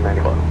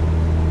 1694.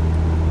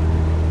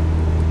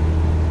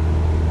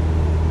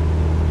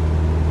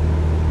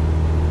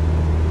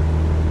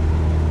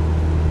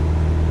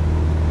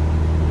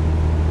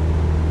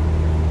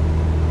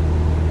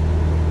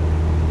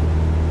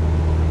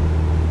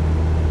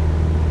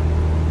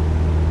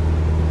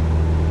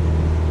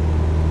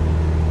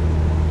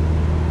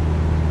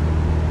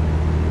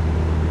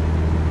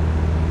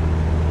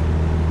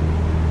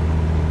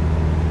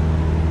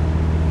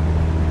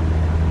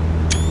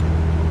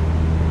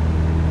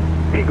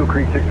 Eagle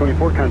Creek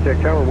 624,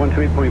 contact tower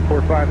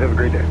 128.45, have a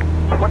great day.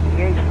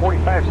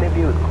 2845, same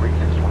view with Creek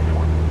 624.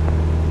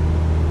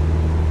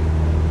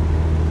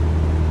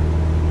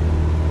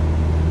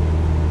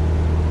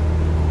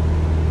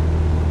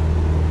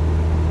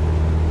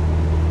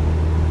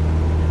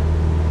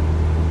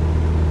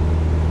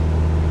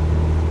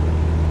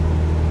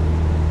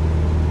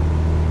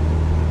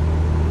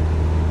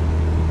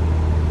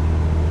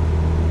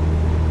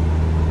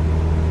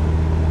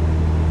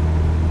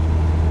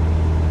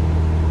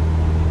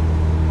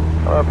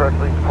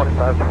 Approximately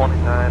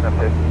 2529, a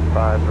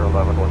 55 or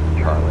 11 was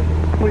Charlie.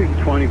 Please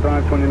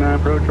 2529,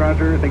 approach,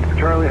 Roger, thanks for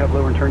Charlie, have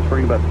low returns for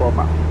you in about 12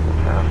 miles.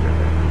 Sounds good.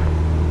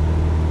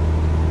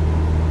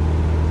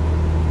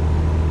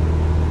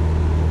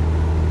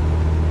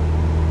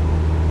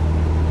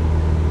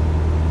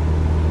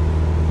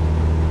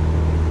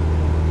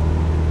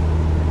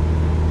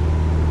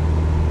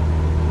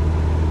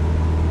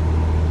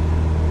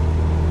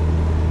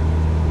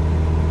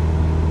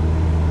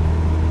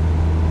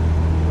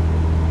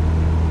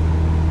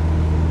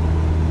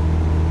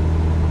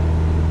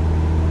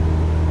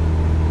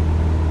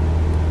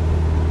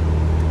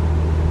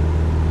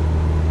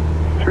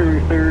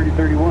 Cheerios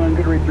 3031,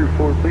 good rate through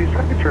 4, please.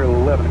 Traffic at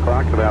 11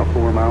 o'clock, about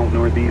 4 miles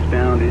northeast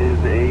bound is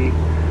a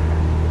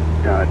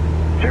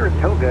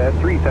Saratoga at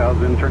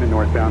 3000, turning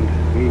northbound.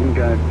 You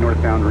can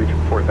northbound reach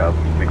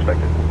 4000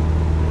 expected.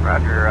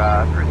 Roger,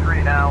 through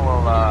 3 now,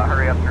 we'll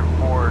hurry up through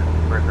 4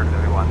 for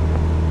 3031.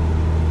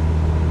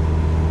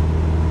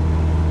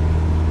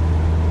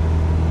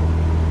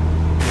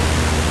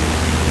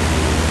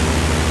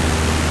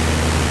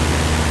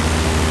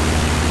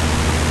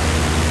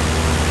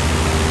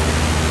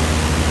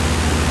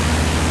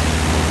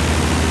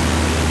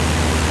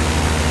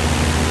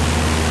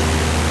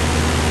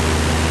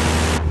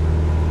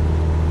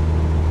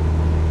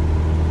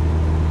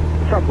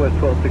 Southwest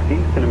 1216,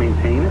 going to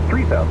maintain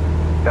 3000.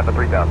 Got the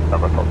 3000,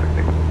 Southwest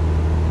 1216.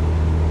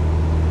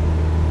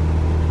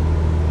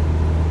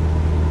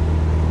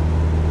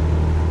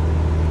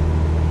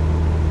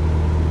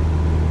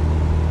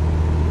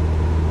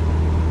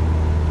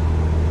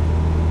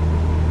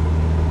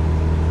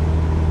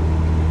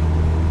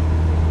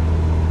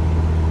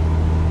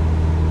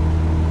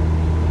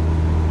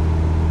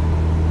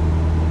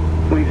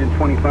 Legion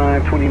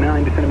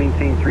 2529, descend to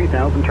maintain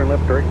 3000, turn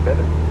left, direct,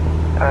 better.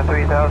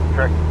 3000,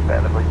 direct,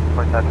 bad,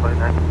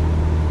 2529.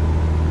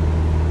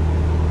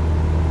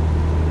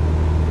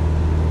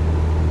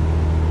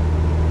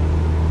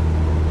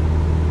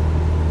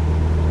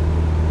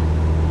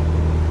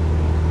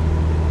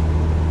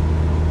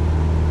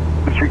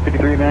 Street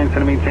 5309,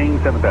 descend to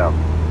maintain 7000.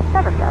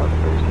 7000,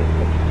 Thursday,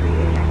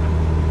 6389.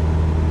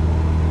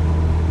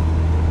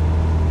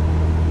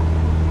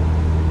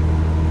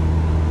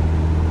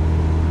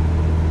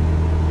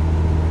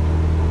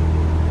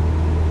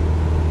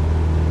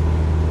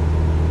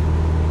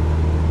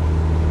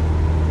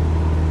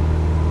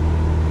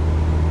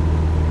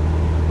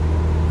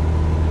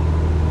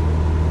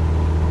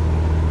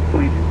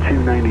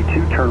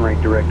 turn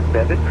right direct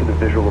Bevitt for the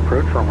visual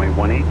approach, runway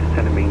 18,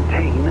 descend and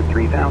maintain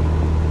 3000.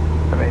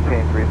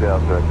 Maintain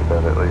 3000 direct to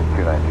Bevitt, lead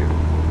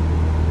 292.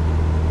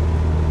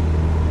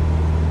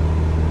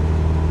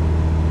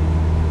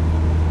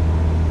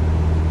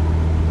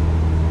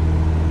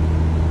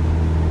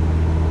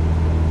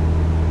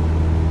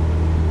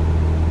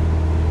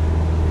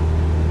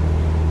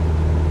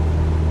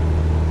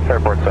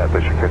 Airport side,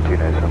 Blue Streak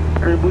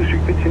 1597. Air Blue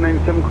Streak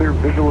 1597, clear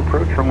visual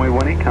approach, runway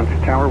 18,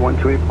 contact tower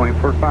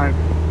 128.45.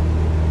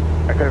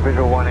 I got a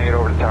visual 18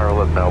 over to tower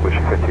 11 now, Blue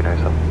Streak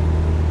 1597.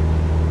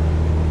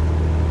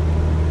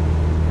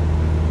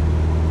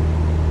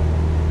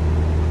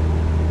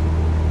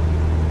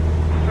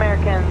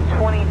 American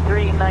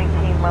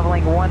 2319,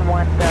 leveling 11,000,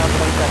 Delta.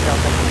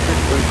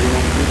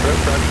 2319,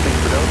 approach, Roger, thanks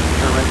for Delta,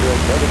 turn right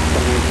direct Bevitt,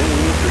 descend and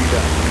maintain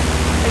 3000.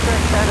 Hey,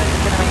 direct 7, it's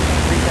going to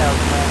maintain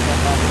 3,000,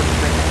 last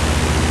 23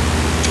 minutes.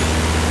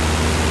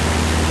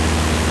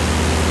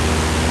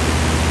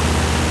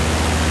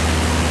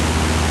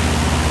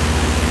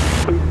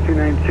 Please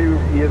 292,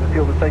 you have the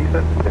field of sight, you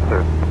said? Yes,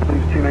 sir.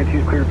 Please 292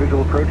 is clear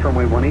visual approach,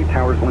 runway 18,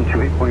 towers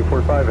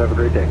 128.45. Have a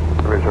great day.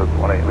 Visual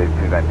 18, lead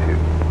 292.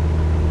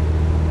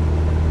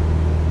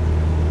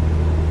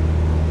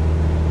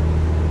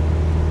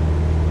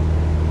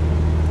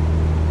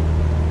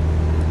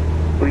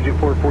 Legion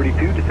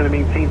 442, descend and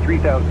maintain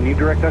 3000. You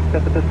direct us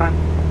step at this time?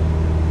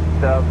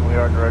 1000, we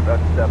are direct us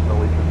step in the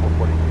Legion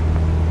 442.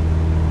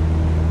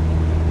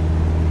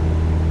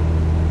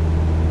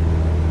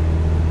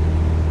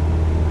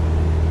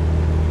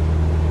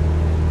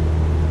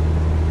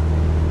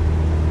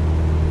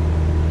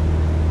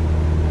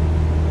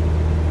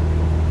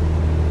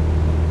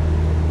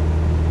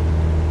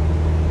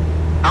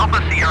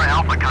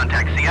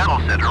 Contact Seattle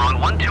Center on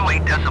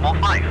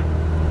 128.5.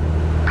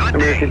 Good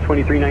day. American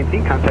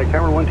 2319, contact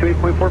tower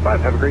 128.45.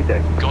 Have a great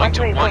day. Going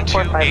to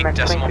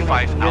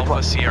 128.5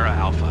 Alpha Sierra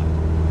Alpha.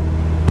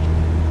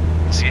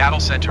 Seattle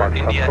Center,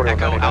 India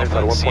Echo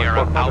Alpha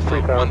Sierra Alpha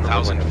 1500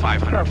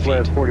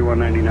 Southwest feet.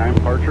 4199,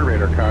 departure,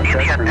 radar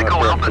contact. India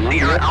Echo Alpha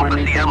Sierra Alpha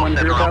Seattle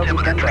Center,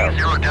 altimeter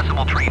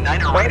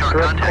 30.39, radar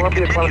contact,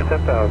 continue.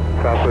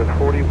 10,000, Southwest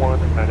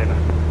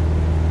 4199.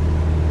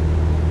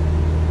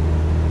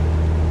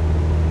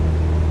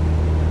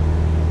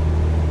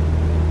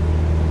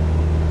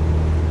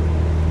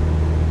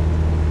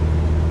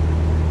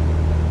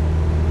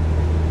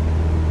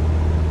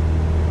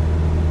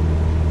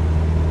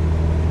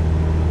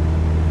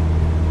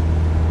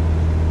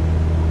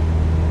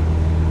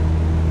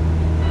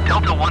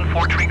 Delta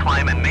 14 tree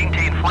climb and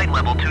maintain flight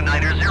level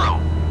 290.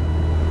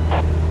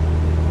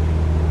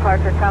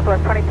 Departure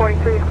Southwest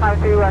 2043, climb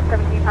to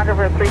 1700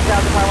 over 3,000,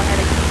 highway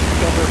heading.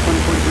 Southwest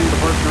 2043,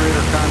 departure,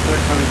 radar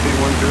contact, coming to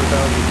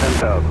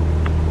 10,000.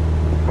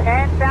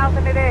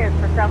 10,000 it is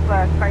for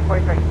Southwest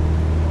 2043.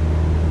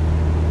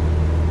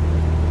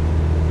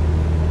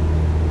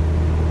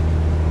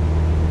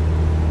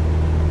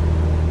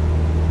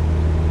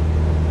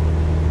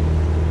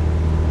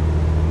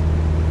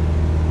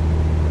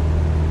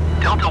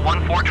 Delta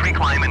 14 tree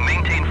climb and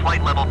maintain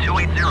flight level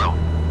 280.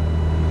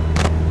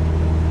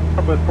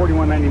 Southwest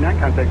 4199,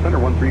 contact center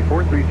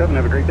 13437.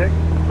 Have a great day.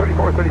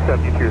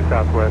 3437, to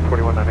Southwest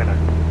 4199.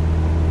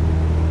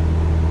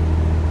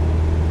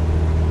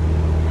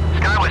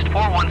 Skywest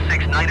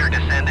 416 niner,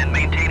 descend and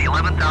maintain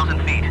 11,000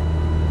 feet.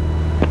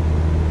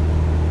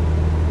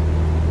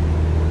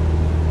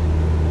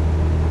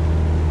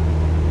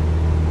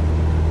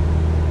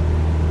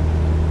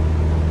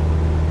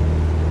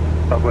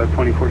 Southwest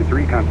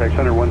 2043, contact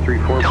center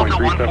 134.37.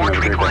 Delta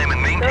 14 tree climb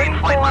and maintain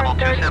flight level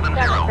 270.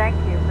 Thank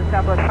you for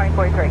Southwest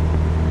 2043.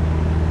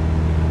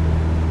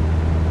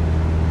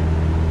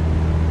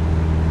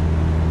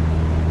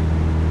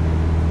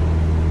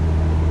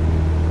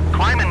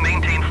 Climb and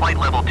maintain flight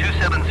level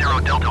 270,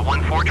 Delta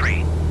 14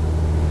 tree.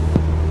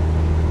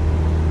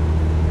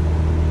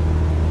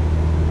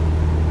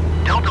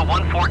 Delta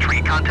 14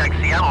 tree, contact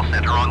Seattle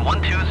Center on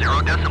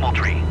 120 decimal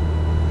tree.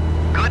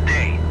 Good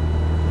day.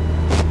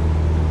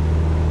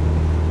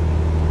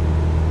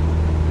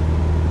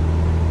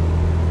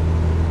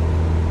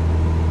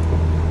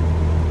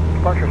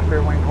 Departure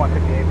Spirit Wings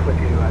 158, with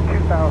you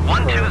 2,000.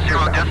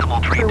 120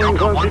 decimal tree,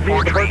 Delta 14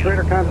 tree.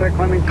 Radar contact,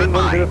 climbing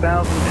 210,000,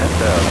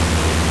 10,000.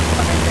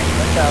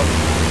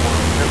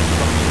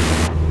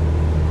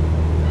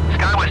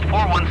 Skywest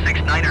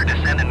 416 niner,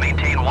 descend and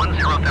maintain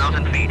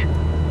 10,000 feet.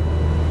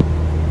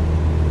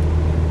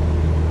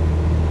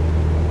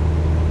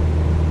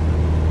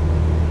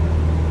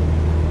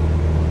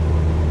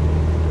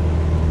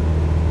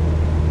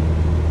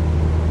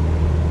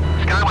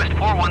 Skywest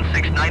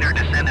 416 niner,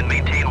 descend and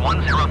maintain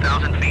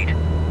 10,000 feet.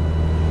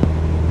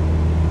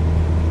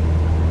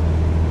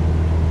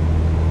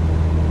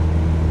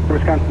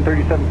 Wisconsin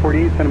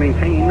 3748, send to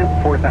maintain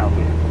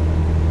 4,000.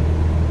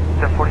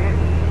 748.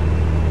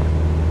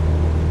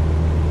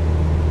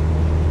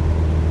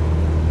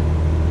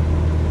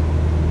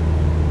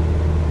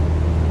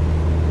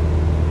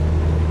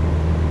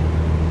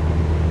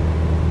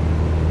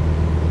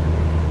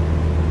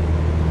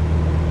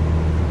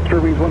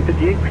 wings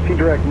 158, proceed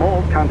direct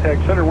mold,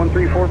 contact center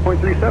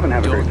 134.37,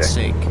 have a great day. Don't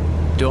sink,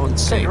 don't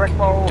sink,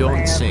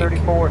 don't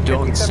sink,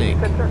 don't sink,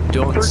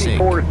 don't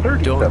sink,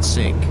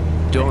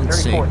 don't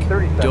sink,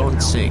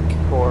 don't sink,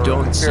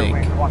 don't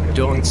sink,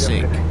 don't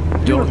sink,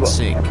 don't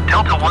sink.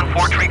 Delta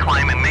 14 tree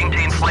climb and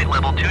maintain flight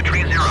level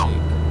 230.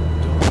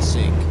 Don't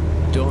sink,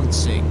 don't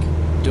sink,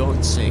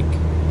 don't sink,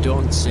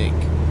 don't sink,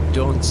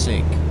 don't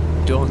sink,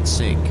 don't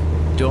sink,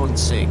 don't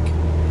sink,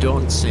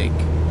 don't sink,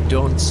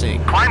 don't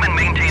sink. Climb and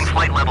maintain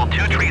flight level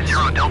 230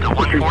 Delta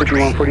 14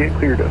 tree. 148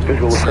 cleared to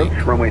visual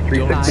approach, runway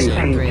 36,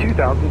 maintain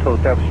 2000 till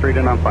established straight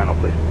in on final,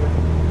 please.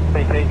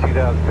 Maintain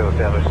 2000 till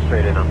established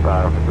straight in on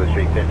final for the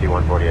street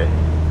 5148.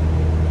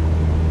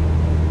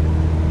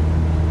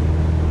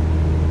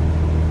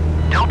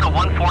 Delta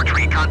 14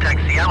 tree, contact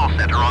Seattle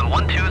Center on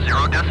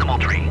 120 decimal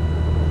tree.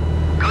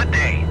 Good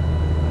day.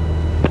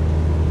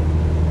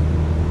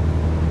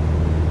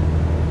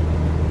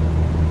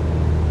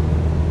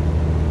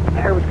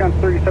 Air Wisconsin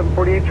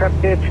 3748,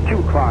 traffic edge 2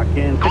 o'clock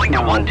in 6 Going to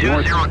miles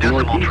 120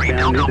 decimal tree,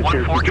 Delta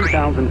 14 tree.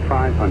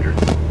 2,500.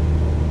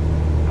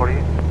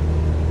 48.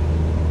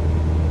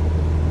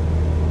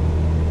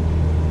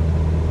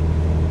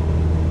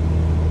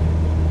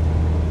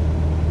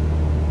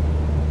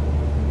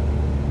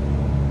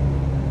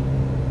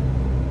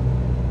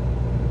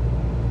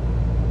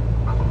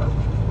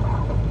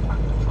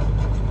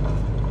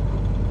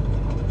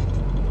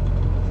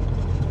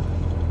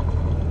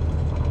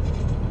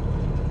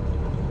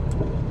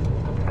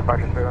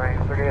 Departure Speedway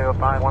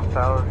 3805,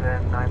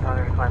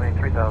 1,900, climbing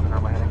 3,000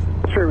 on my heading.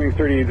 Straight wing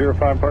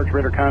 3805, departure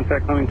radar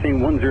contact, maintain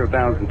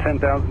 10,000,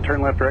 10,000,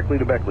 turn left directly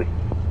to Beckley.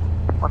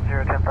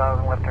 10,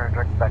 10,000, left turn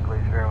direct Beckley,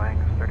 zero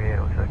wings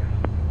 3806.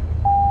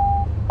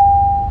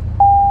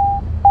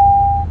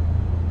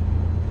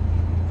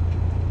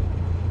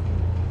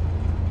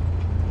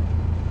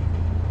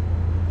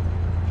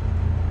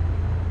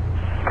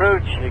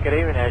 Approach, good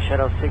evening,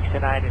 Shuttle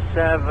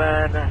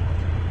 697.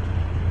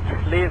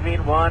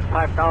 Leaving 1,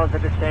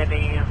 5,000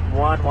 descending,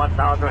 1,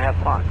 1,000 half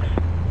Fox.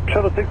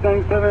 Shuttle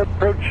 697,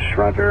 approach,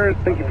 roger,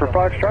 thank you for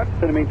Foxtrot,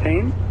 set to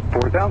maintain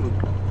 4,000.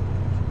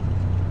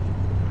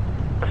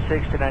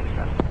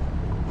 697.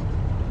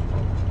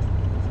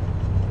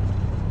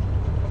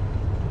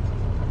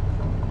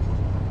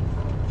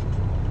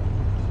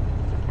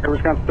 Air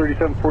Wisconsin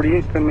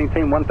 3748, set to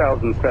maintain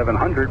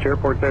 1,700,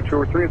 airport's at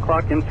your 3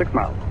 o'clock in 6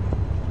 miles.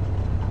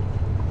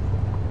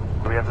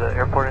 We have the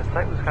airport in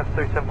sight, Wisconsin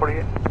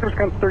 3748. Air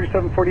Wisconsin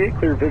 3748,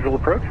 clear visual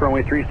approach,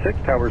 runway 36,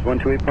 towers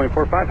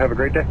 128.45, have a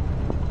great day.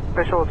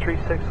 Visual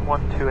 36,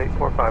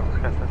 12845,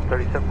 Wisconsin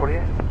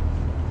 3748.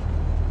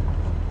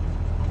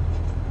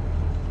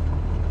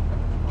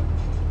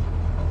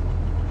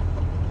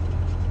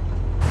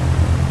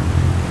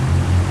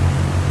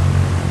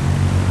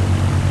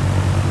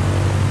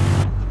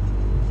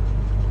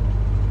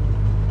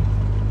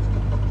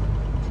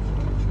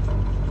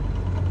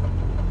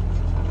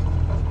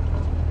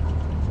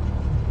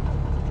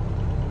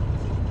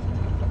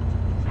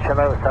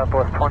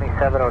 Southwest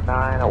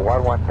 2709, a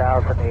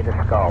 1,000, need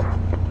a Golf.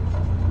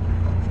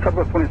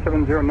 Southwest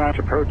 2709,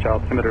 approach,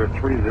 altimeter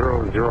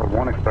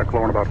 3001, expect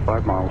low in about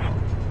 5 miles.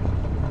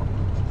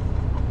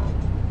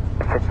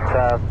 If it's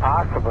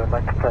possible, I'd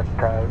like to put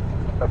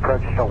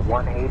approach to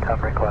 18 on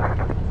request.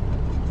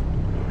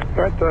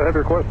 Alright, have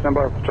your request, stand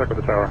by, we'll check with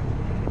the tower.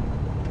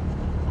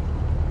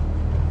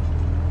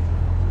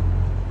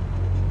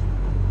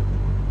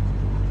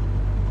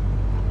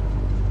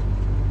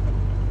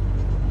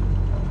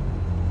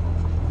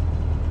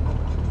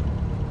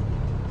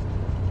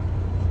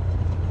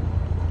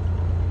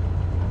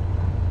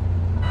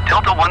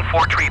 Delta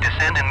 14 tree,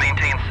 descend and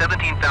maintain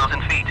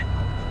 17,000 feet.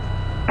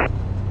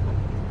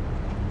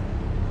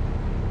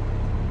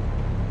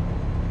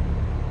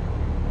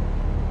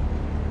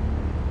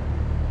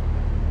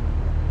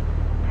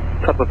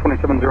 Southwest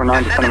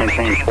 2709, descend and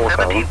maintain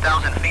 4,000.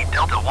 17,000 feet,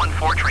 Delta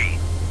 14 tree.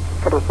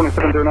 Southwest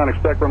 2709,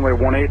 expect runway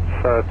 18,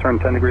 turn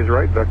 10 degrees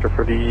right, vector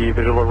for the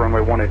visual of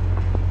runway 18.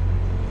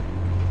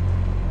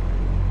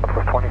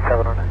 Southwest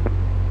 2709.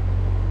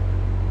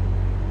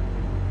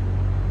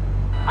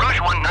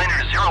 Rouge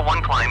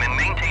 1901, climb and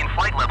maintain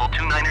flight level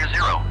 290.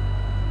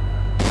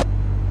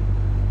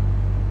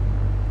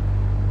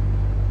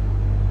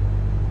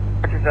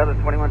 Roger, Southwest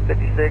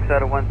 2156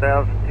 out of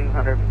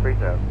 1,200 for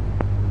 3,000.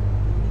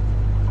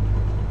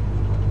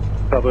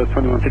 Southwest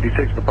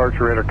 2156,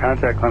 departure radar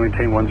contact, climb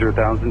maintain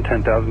 10,000,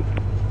 10,000.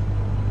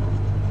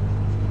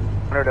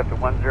 100 up to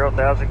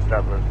 10,000,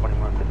 Southwest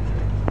 2156.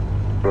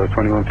 Southwest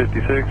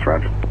 2156,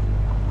 roger.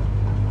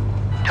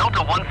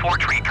 Delta 14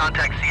 tree,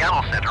 contact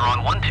Seattle Center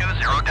on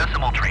 120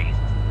 decimal tree.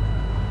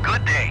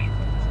 Good day.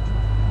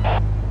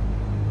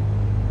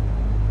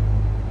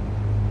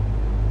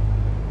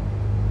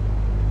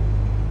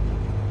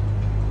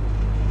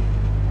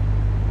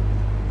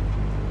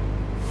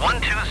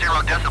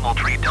 decimal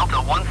tree,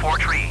 Delta 14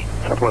 tree.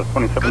 Southwest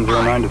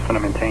 2709, descend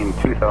and maintain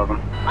 2,000.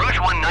 Rouge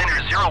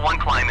 1901,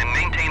 climb and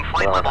maintain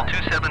flight level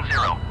 270.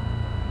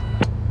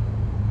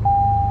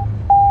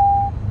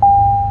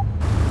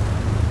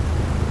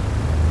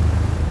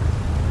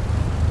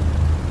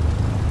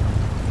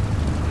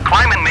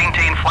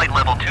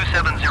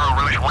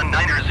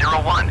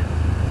 2701.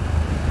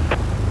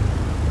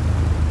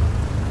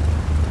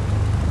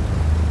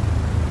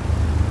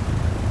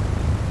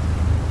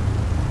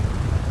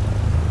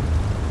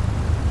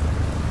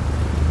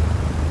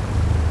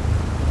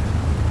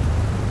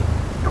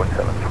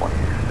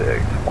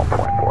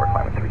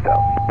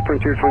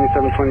 Frontier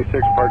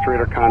 2726, departure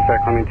radar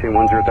contact, maintain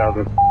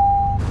 10,000.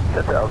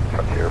 10,000,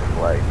 Frontier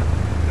flight.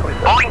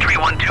 Boeing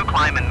 312,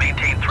 climb and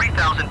maintain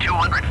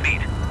 3,200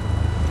 feet.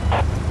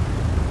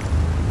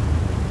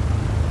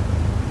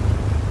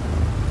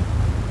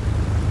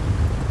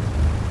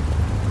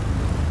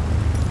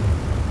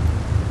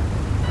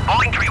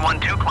 Boeing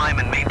 312, climb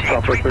and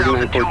maintain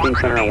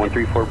 3,200 center on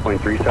feet.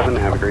 134.37,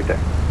 have a great day.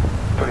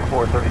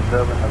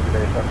 3437, have a good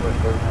day, Southwest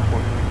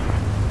 3914.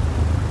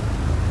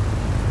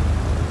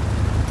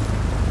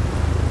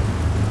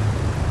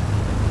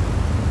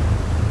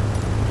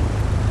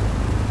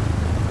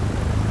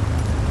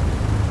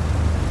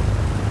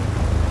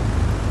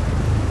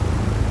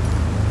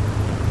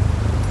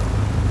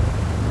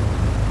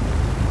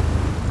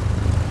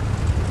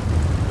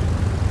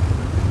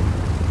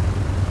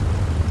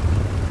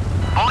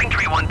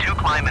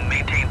 Climb and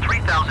maintain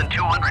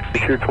 3,200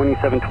 feet. Secure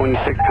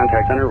 2726,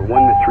 contact center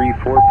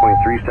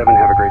 134.37,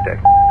 have a great day.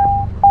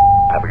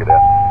 Have a good day.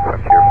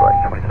 Frontier flight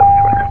 27.